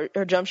well.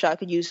 Her jump shot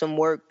could use some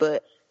work,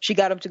 but she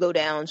got him to go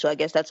down. So I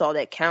guess that's all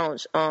that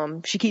counts.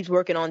 She keeps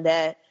working on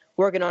that,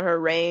 working on her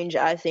range.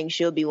 I think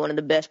she'll be one of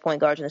the best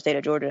point guards in the state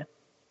of Georgia.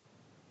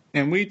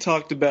 And we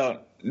talked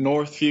about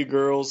Northview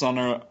girls on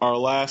our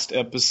last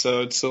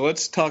episode, so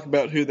let's talk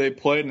about who they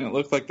played, and it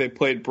looked like they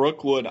played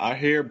Brookwood. I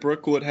hear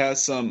Brookwood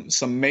has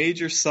some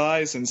major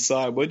size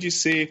inside. What did you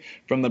see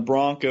from the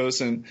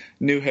Broncos and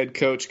new head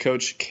coach,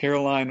 Coach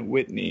Caroline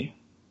Whitney?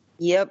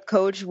 Yep,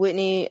 Coach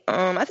Whitney.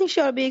 I think she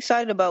ought to be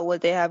excited about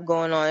what they have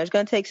going on. It's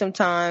going to take some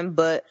time,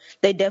 but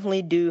they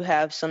definitely do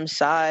have some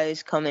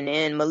size coming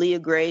in. Malia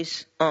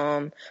Grace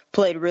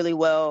played really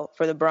well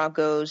for the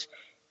Broncos.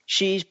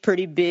 She's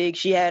pretty big.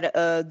 She had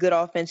a good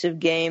offensive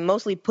game,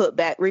 mostly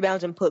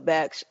rebounds and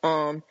putbacks.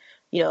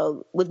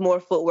 With more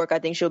footwork, I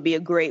think she'll be a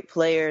great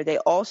player. They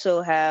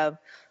also have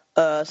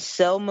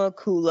Selma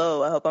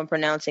Kulo. I hope I'm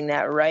pronouncing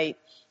that right.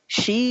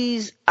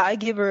 I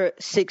give her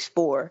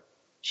 6'4".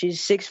 She's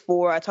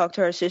 6'4". I talked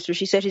to her sister.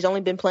 She said she's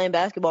only been playing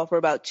basketball for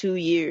about 2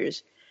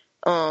 years.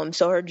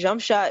 So her jump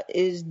shot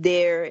is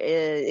there.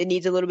 It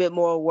needs a little bit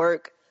more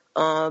work.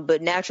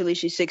 But naturally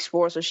she's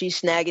 6'4", so she's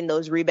snagging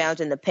those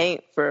rebounds in the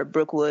paint for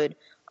Brookwood.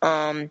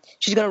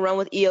 She's going to run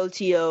with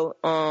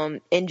EOTO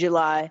in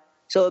July,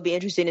 so it'll be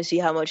interesting to see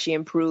how much she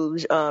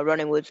improves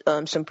running with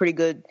some pretty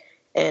good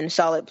and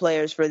solid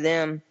players for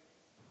them.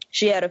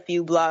 She had a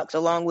few blocks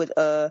along with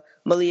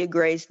Malia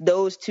Grace.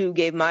 Those two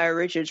gave Maya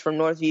Richards from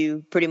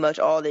Northview pretty much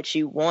all that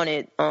she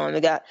wanted.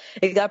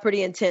 It got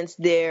pretty intense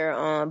there,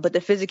 but the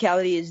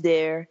physicality is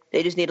there.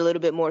 They just need a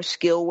little bit more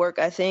skill work,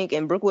 I think,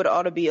 and Brookwood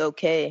ought to be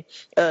okay.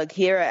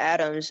 Kiera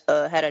Adams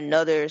had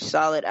another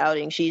solid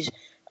outing. She's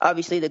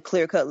obviously the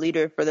clear-cut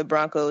leader for the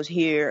Broncos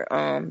here,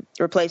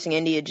 replacing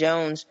India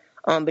Jones.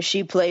 But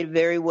she played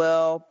very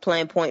well,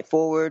 playing point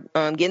forward,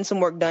 getting some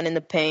work done in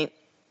the paint,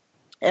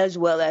 as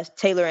well as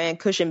Taylor Ann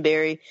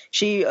Cushenberry.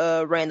 She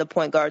ran the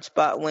point guard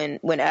spot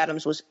when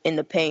Adams was in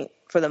the paint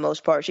for the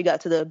most part. She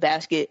got to the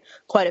basket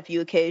quite a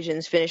few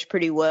occasions, finished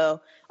pretty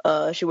well.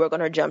 She worked on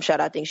her jump shot.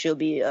 I think she'll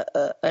be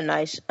a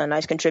nice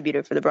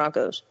contributor for the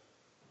Broncos.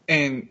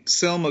 And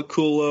Selma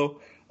Kulo,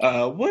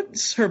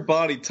 what's her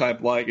body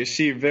type like? Is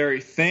she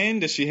very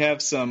thin? Does she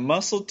have some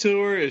muscle to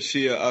her? Is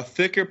she a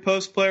thicker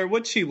post player?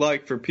 What's she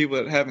like for people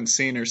that haven't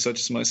seen her,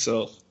 such as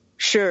myself?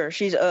 Sure.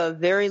 She's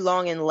very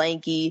long and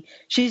lanky.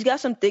 She's got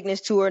some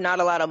thickness to her, not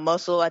a lot of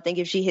muscle. I think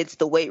if she hits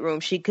the weight room,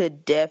 she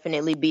could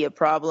definitely be a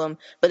problem,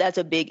 but that's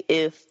a big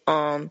if.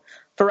 For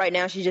right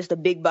now, she's just a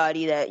big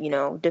body that,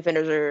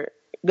 defenders are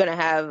going to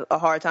have a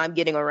hard time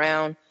getting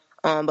around.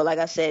 But like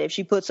I said, if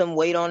she put some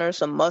weight on her,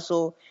 some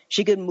muscle,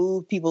 she could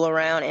move people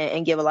around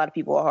and give a lot of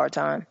people a hard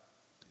time.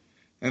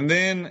 And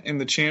then in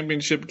the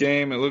championship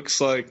game, it looks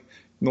like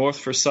North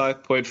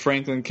Forsyth played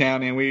Franklin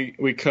County, and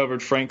we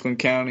covered Franklin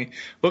County.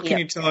 What can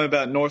you tell me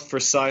about North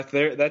Forsyth?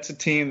 That's a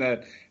team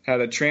that had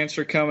a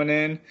transfer coming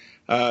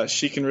in.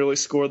 She can really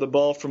score the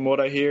ball from what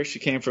I hear. She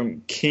came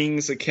from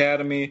King's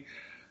Academy.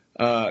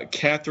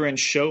 Catherine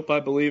Shope, I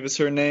believe, is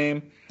her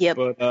name. Yep.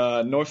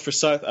 But North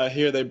Forsyth, I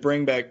hear they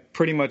bring back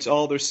pretty much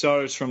all their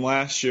starters from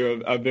last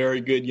year, a very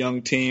good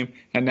young team,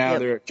 and now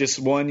they're just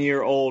 1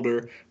 year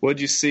older. What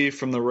did you see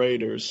from the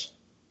Raiders?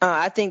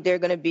 I think they're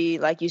going to be,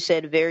 like you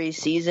said, very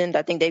seasoned.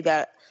 I think they've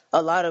got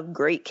a lot of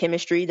great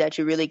chemistry that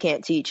you really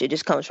can't teach. It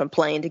just comes from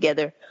playing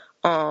together.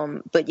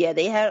 But yeah,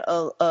 they had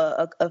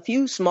a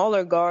few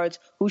smaller guards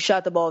who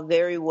shot the ball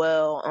very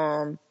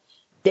well.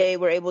 They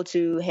were able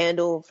to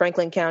handle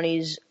Franklin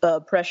County's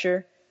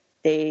pressure.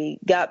 They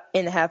got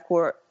in the half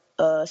court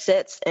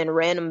sets and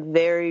ran them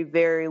very,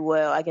 very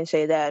well. I can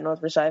say that North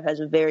Forsyth has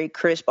a very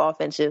crisp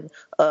offensive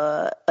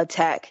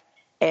attack.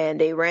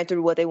 And they ran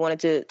through what they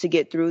wanted to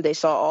get through. They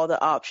saw all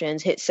the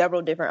options, hit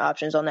several different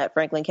options on that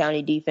Franklin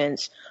County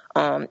defense.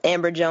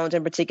 Amber Jones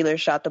in particular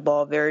shot the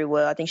ball very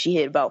well. I think she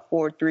hit about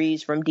 4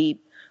 threes from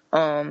deep.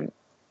 And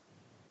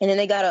then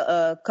they got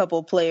a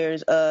couple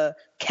players,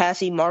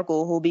 Cassie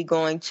Markle, who'll be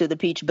going to the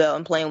Peach Belt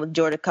and playing with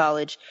Georgia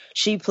College.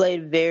 She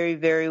played very,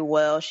 very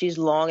well. She's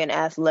long and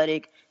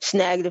athletic,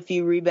 snagged a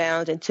few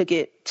rebounds and took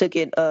it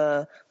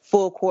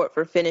full court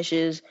for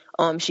finishes.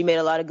 She made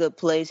a lot of good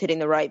plays, hitting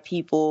the right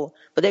people.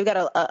 But they've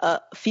got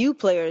a few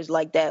players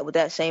like that with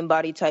that same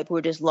body type who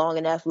are just long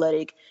and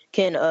athletic,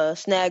 can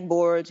snag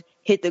boards,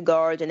 hit the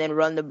guards, and then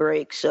run the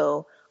break.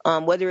 So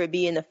whether it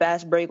be in the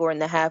fast break or in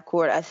the half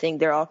court, I think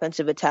their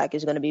offensive attack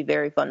is going to be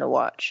very fun to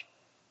watch.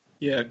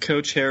 Yeah,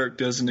 Coach Herrick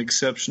does an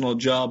exceptional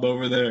job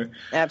over there.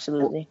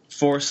 Absolutely.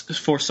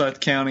 Forsyth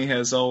County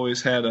has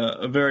always had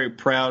a very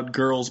proud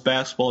girls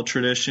basketball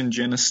tradition.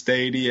 Jenna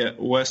Stady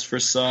at West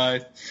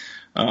Forsyth,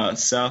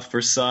 South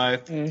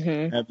Forsyth,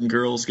 having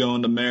girls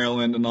going to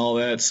Maryland and all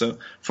that. So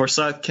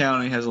Forsyth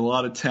County has a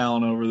lot of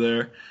talent over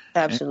there.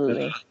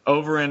 Absolutely. And,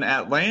 over in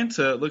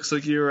Atlanta, it looks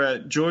like you were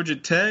at Georgia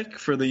Tech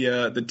for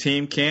the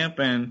team camp,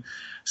 and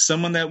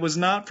someone that was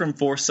not from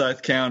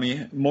Forsyth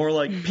County, more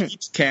like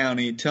Peach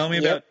County. Tell me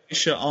about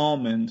Isha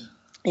Almond.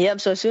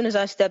 Yep. So as soon as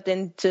I stepped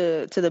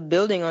into the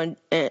building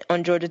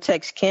on Georgia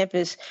Tech's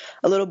campus,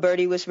 a little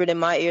birdie whispered in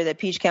my ear that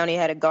Peach County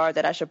had a guard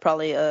that I should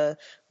probably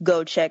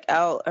go check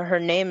out. Her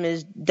name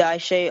is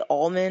Daisha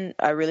Almond.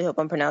 I really hope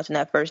I'm pronouncing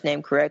that first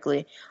name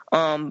correctly.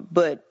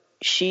 But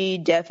she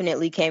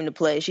definitely came to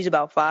play. She's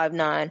about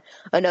 5'9",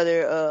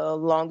 another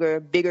longer,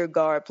 bigger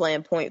guard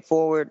playing point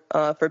forward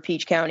for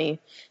Peach County.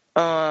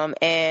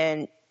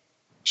 And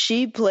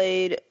she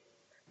played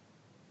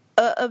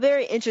a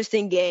very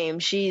interesting game.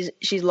 She's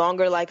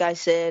longer, like I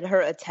said.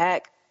 Her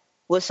attack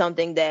was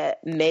something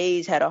that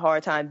Mays had a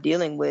hard time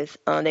dealing with.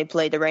 They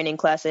played the reigning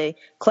Class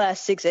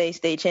 6A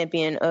state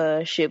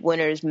championship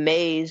winners,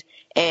 Mays,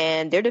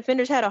 and their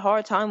defenders had a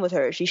hard time with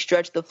her. She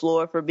stretched the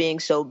floor for being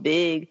so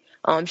big.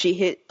 She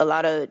hit a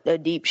lot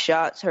of deep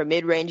shots. Her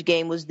mid-range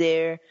game was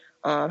there.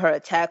 Her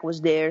attack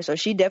was there. So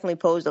she definitely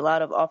posed a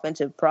lot of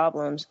offensive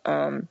problems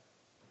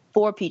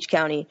for Peach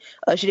County.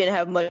 She didn't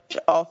have much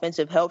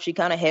offensive help. She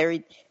kind of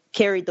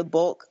carried the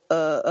bulk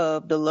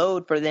of the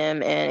load for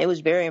them, and it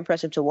was very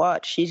impressive to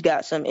watch. She's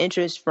got some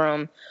interest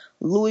from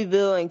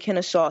Louisville and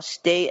Kennesaw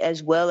State,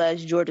 as well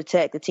as Georgia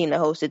Tech, the team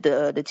that hosted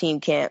the team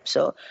camp.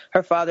 So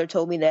her father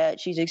told me that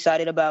she's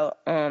excited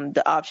about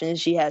the options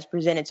she has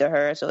presented to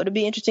her. So it'll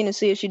be interesting to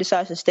see if she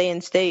decides to stay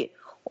in state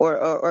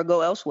or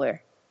go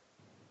elsewhere.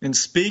 And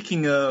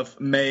speaking of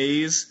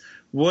Mays,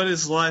 what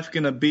is life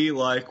going to be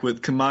like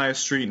with Kamaya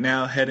Street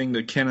now heading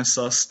to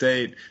Kennesaw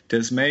State?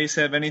 Does Mays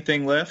have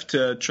anything left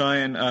to try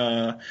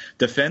and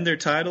defend their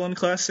title in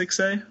Class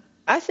 6A?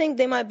 I think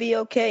they might be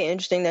okay.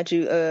 Interesting that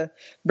you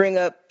bring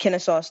up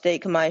Kennesaw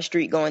State, Kamaya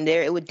Street going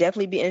there. It would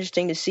definitely be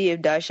interesting to see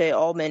if Daisha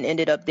Allman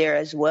ended up there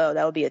as well.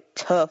 That would be a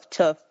tough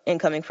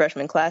incoming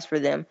freshman class for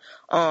them.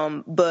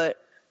 But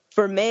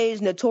for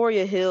Mays,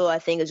 Notoria Hill, I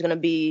think, is going to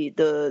be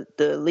the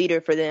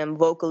leader for them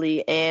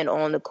vocally and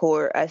on the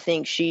court. I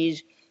think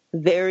she's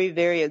very,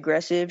 very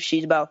aggressive.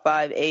 She's about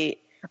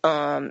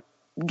 5'8".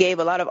 Gave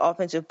a lot of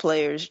offensive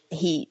players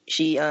heat.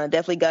 She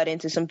definitely got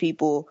into some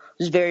people.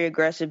 Was very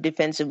aggressive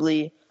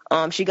defensively.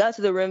 She got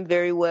to the rim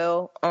very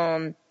well.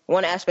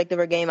 One aspect of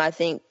her game I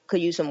think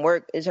could use some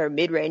work is her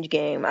mid-range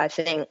game. I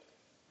think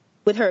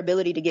with her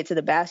ability to get to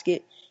the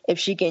basket, if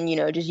she can,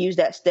 just use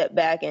that step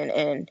back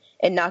and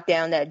knock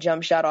down that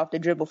jump shot off the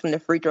dribble from the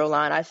free throw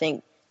line, I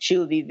think she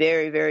would be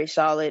very, very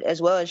solid, as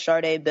well as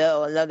Sharday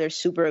Bell, another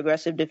super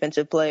aggressive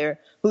defensive player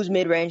whose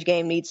mid-range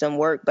game needs some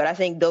work. But I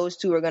think those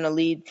two are going to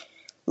lead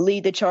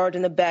the charge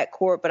in the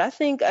backcourt. But I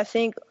think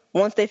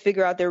once they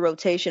figure out their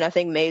rotation, I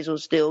think Mays will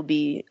still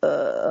be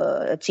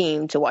a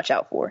team to watch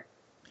out for.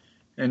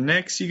 And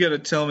next, you got to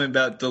tell me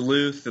about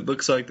Duluth. It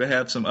looks like they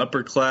have some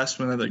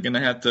upperclassmen that they're going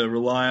to have to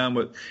rely on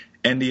with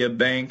India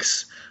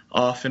Banks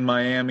off in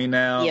Miami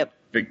now. Yep.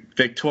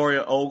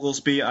 Victoria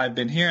Oglesby. I've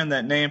been hearing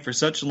that name for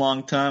such a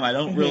long time.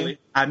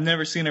 I've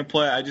never seen her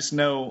play.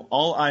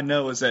 All I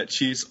know is that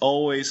she's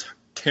always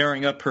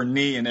tearing up her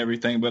knee and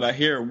everything, but I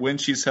hear when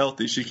she's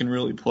healthy, she can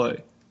really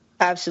play.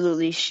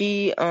 Absolutely.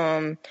 She is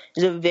a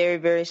very,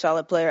 very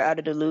solid player out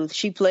of Duluth.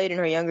 She played in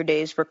her younger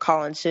days for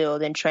Collins Hill,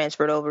 then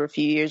transferred over a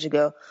few years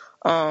ago.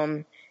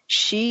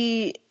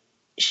 She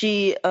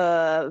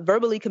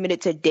verbally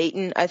committed to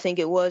Dayton, I think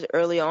it was,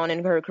 early on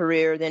in her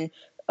career. Then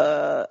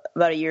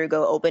about a year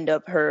ago, opened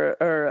up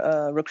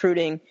her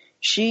recruiting.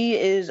 She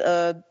is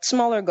a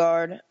smaller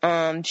guard.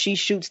 She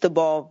shoots the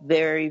ball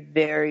very,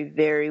 very,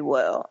 very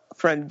well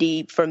from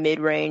deep, from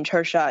mid-range.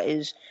 Her shot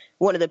is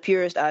one of the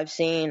purest I've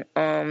seen.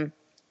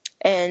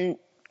 And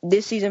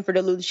this season for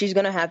Duluth, she's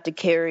going to have to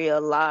carry a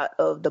lot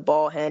of the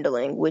ball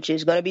handling, which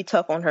is going to be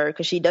tough on her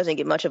because she doesn't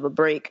get much of a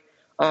break.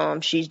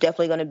 She's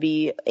definitely going to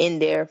be in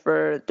there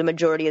for the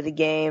majority of the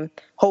game.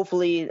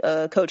 Hopefully,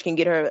 coach can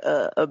get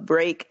her a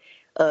break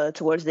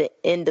towards the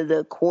end of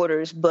the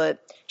quarters, but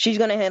she's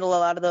going to handle a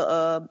lot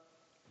of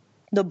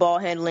the ball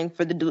handling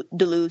for the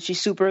Duluth.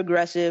 She's super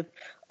aggressive,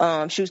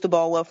 shoots the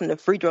ball well from the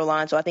free throw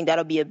line, so I think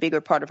that'll be a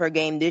bigger part of her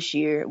game this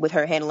year with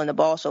her handling the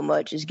ball so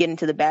much, is getting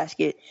to the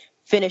basket,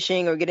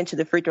 finishing or getting to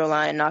the free throw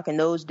line and knocking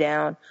those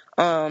down.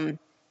 But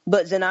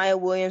Zaniyah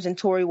Williams and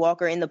Tori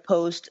Walker in the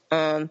post,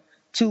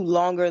 two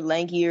longer,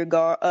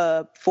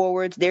 lankier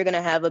forwards, they're going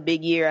to have a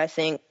big year, I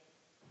think.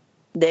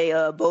 They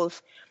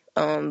both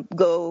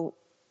go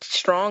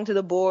strong to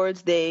the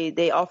boards.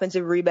 They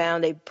offensive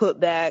rebound. They put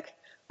back.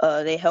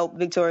 They help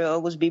Victoria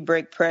Oglesby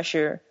break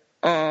pressure.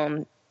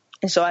 And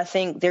so I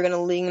think they're going to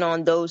lean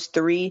on those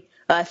three.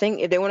 I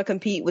think if they want to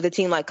compete with a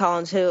team like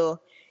Collins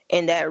Hill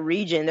in that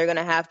region, they're going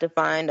to have to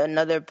find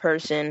another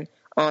person.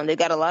 They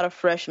got a lot of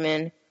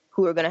freshmen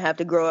who are going to have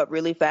to grow up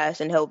really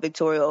fast and help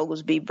Victoria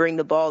Oglesby bring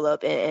the ball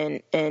up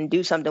and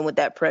do something with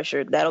that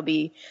pressure. That'll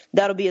be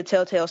a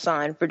telltale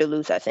sign for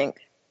Duluth, I think.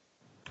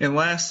 And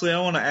lastly, I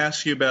want to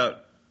ask you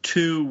about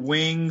two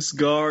wings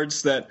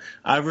guards that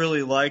I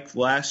really liked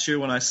last year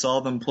when I saw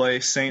them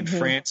play St.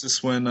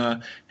 Francis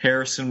when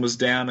Harrison was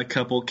down a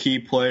couple key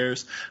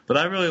players. But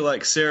I really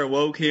like Sarah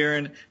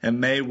Wogheron and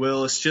May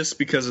Willis just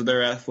because of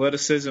their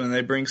athleticism, and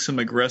they bring some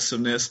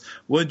aggressiveness.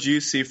 What did you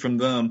see from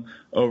them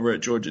over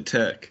at Georgia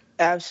Tech?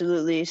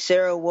 Absolutely.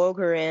 Sarah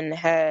Wogheron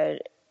had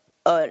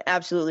an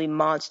absolutely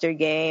monster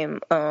game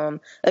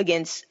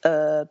against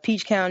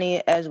Peach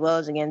County as well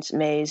as against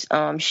Mays.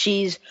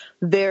 She's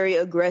very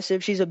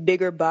aggressive. She's a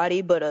bigger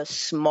body but a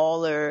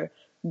smaller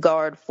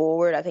guard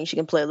forward. I think she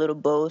can play a little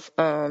both.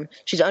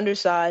 She's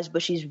undersized,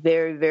 but she's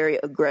very, very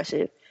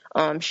aggressive.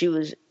 She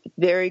was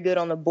very good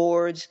on the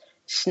boards,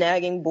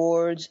 snagging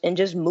boards, and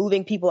just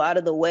moving people out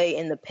of the way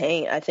in the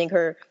paint. I think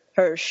her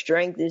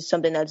strength is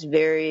something that's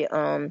very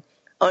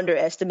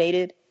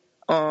underestimated.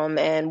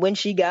 And when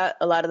she got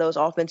a lot of those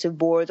offensive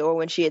boards or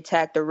when she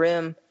attacked the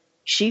rim,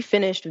 she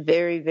finished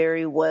very,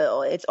 very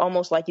well. It's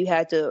almost like you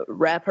had to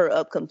wrap her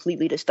up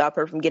completely to stop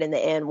her from getting the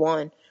and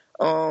one.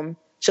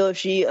 So if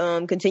she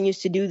continues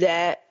to do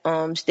that,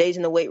 stays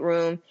in the weight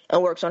room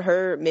and works on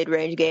her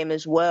mid-range game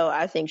as well,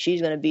 I think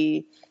she's going to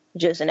be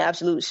just an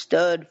absolute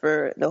stud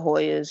for the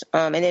Hoyas.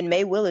 And then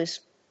May Willis,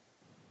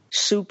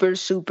 super,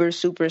 super,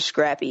 super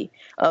scrappy,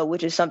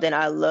 which is something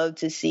I love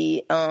to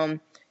see.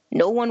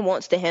 No one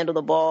wants to handle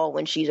the ball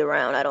when she's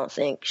around, I don't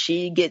think.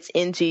 She gets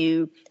into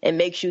you and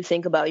makes you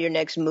think about your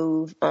next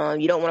move.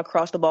 You don't want to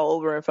cross the ball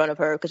over in front of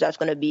her because that's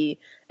going to be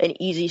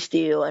an easy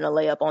steal and a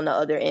layup on the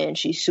other end.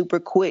 She's super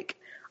quick.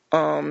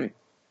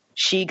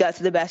 She got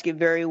to the basket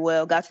very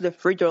well, got to the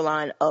free throw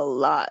line a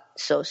lot.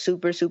 So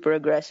super, super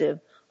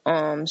aggressive.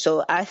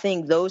 So I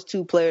think those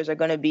two players are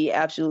going to be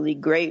absolutely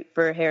great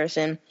for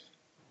Harrison.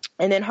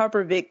 And then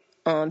Harper Vick,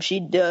 she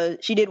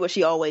did what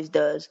she always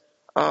does.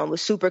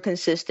 Was super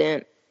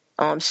consistent,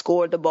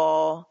 scored the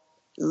ball,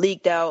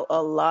 leaked out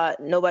a lot.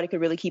 Nobody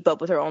could really keep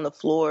up with her on the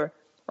floor.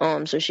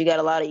 So she got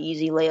a lot of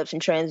easy layups in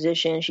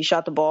transition. She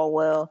shot the ball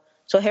well.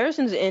 So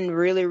Harrison's in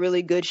really,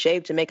 really good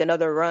shape to make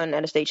another run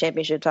at a state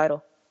championship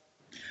title.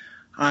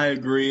 I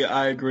agree.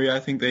 I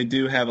think they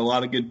do have a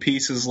lot of good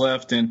pieces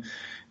left, and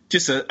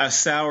just a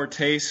sour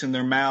taste in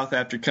their mouth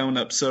after coming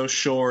up so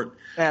short.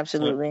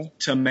 Absolutely.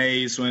 To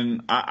Mays,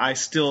 when I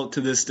still,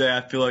 to this day,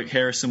 I feel like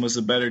Harrison was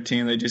a better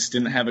team. They just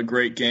didn't have a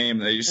great game.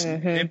 They just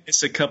they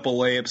missed a couple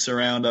layups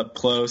around up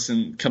close,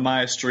 and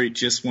Kamaya Street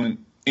just went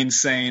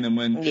insane. And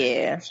when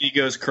she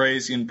goes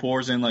crazy and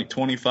pours in like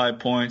 25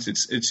 points,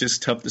 it's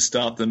just tough to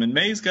stop them. And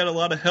Mays got a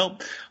lot of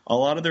help. A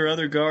lot of their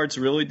other guards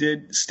really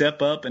did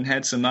step up and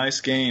had some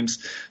nice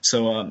games.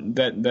 So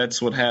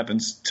that's what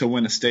happens to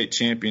win a state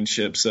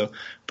championship. So,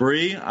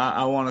 Bree,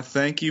 I want to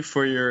thank you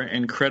for your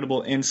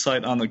incredible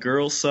insight on the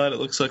girls' side. It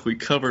looks like we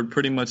covered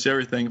pretty much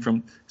everything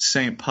from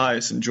St.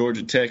 Pius and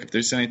Georgia Tech. If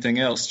there's anything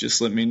else,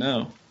 just let me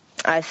know.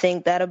 I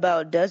think that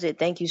about does it.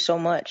 Thank you so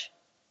much.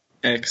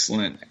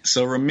 Excellent.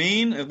 So,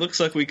 Ramin, it looks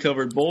like we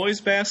covered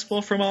boys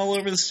basketball from all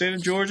over the state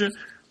of Georgia.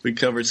 We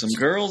covered some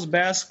girls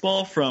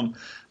basketball from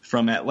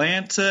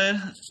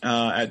Atlanta,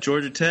 at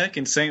Georgia Tech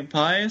and St.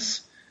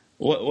 Pius.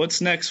 What's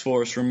next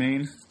for us,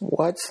 Ramin?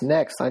 What's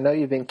next? I know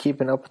you've been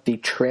keeping up with the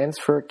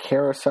transfer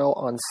carousel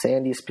on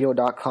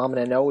sandyspiel.com, and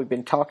I know we've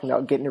been talking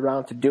about getting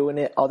around to doing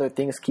it. Other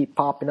things keep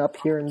popping up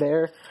here and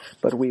there,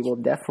 but we will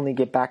definitely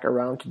get back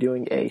around to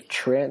doing a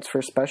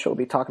transfer special. We'll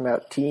be talking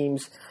about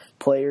teams,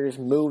 players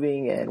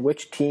moving, and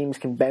which teams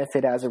can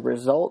benefit as a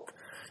result.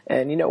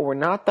 And, we're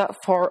not that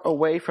far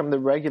away from the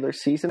regular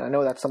season. I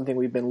know that's something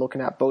we've been looking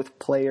at, both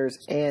players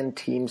and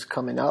teams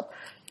coming up,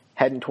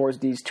 heading towards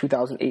these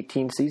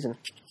 2018 season.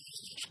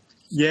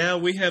 Yeah,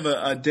 we have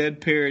a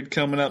dead period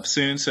coming up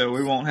soon, so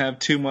we won't have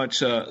too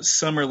much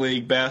summer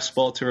league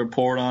basketball to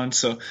report on.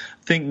 So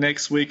I think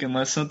next week,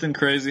 unless something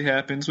crazy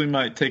happens, we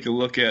might take a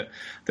look at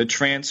the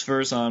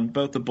transfers on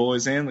both the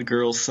boys and the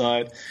girls'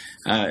 side,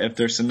 if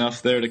there's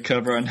enough there to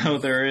cover. I know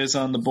there is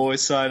on the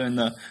boys' side, and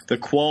the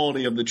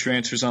quality of the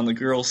transfers on the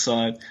girls'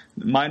 side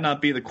might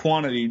not be the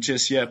quantity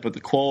just yet, but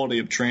the quality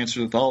of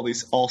transfers with all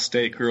these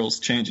all-state girls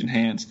changing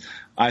hands,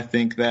 I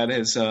think that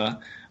is a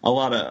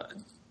lot of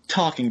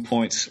talking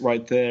points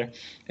right there.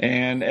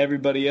 And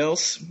everybody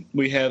else,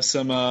 we have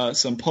some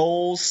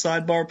polls,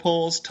 sidebar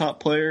polls, top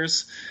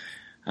players,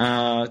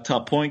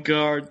 top point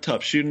guard,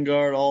 top shooting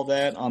guard, all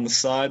that on the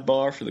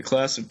sidebar for the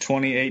class of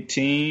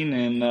 2018.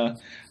 And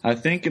I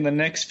think in the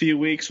next few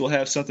weeks we'll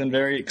have something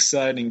very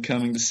exciting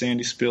coming to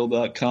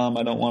sandyspiel.com.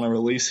 I don't want to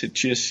release it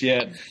just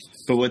yet.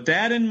 But with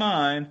that in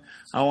mind,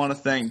 I want to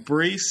thank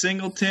Bree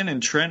Singleton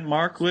and Trent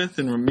Markwith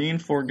and Ramin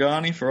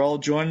Forghani for all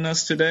joining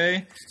us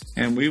today,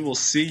 and we will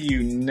see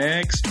you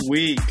next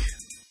week.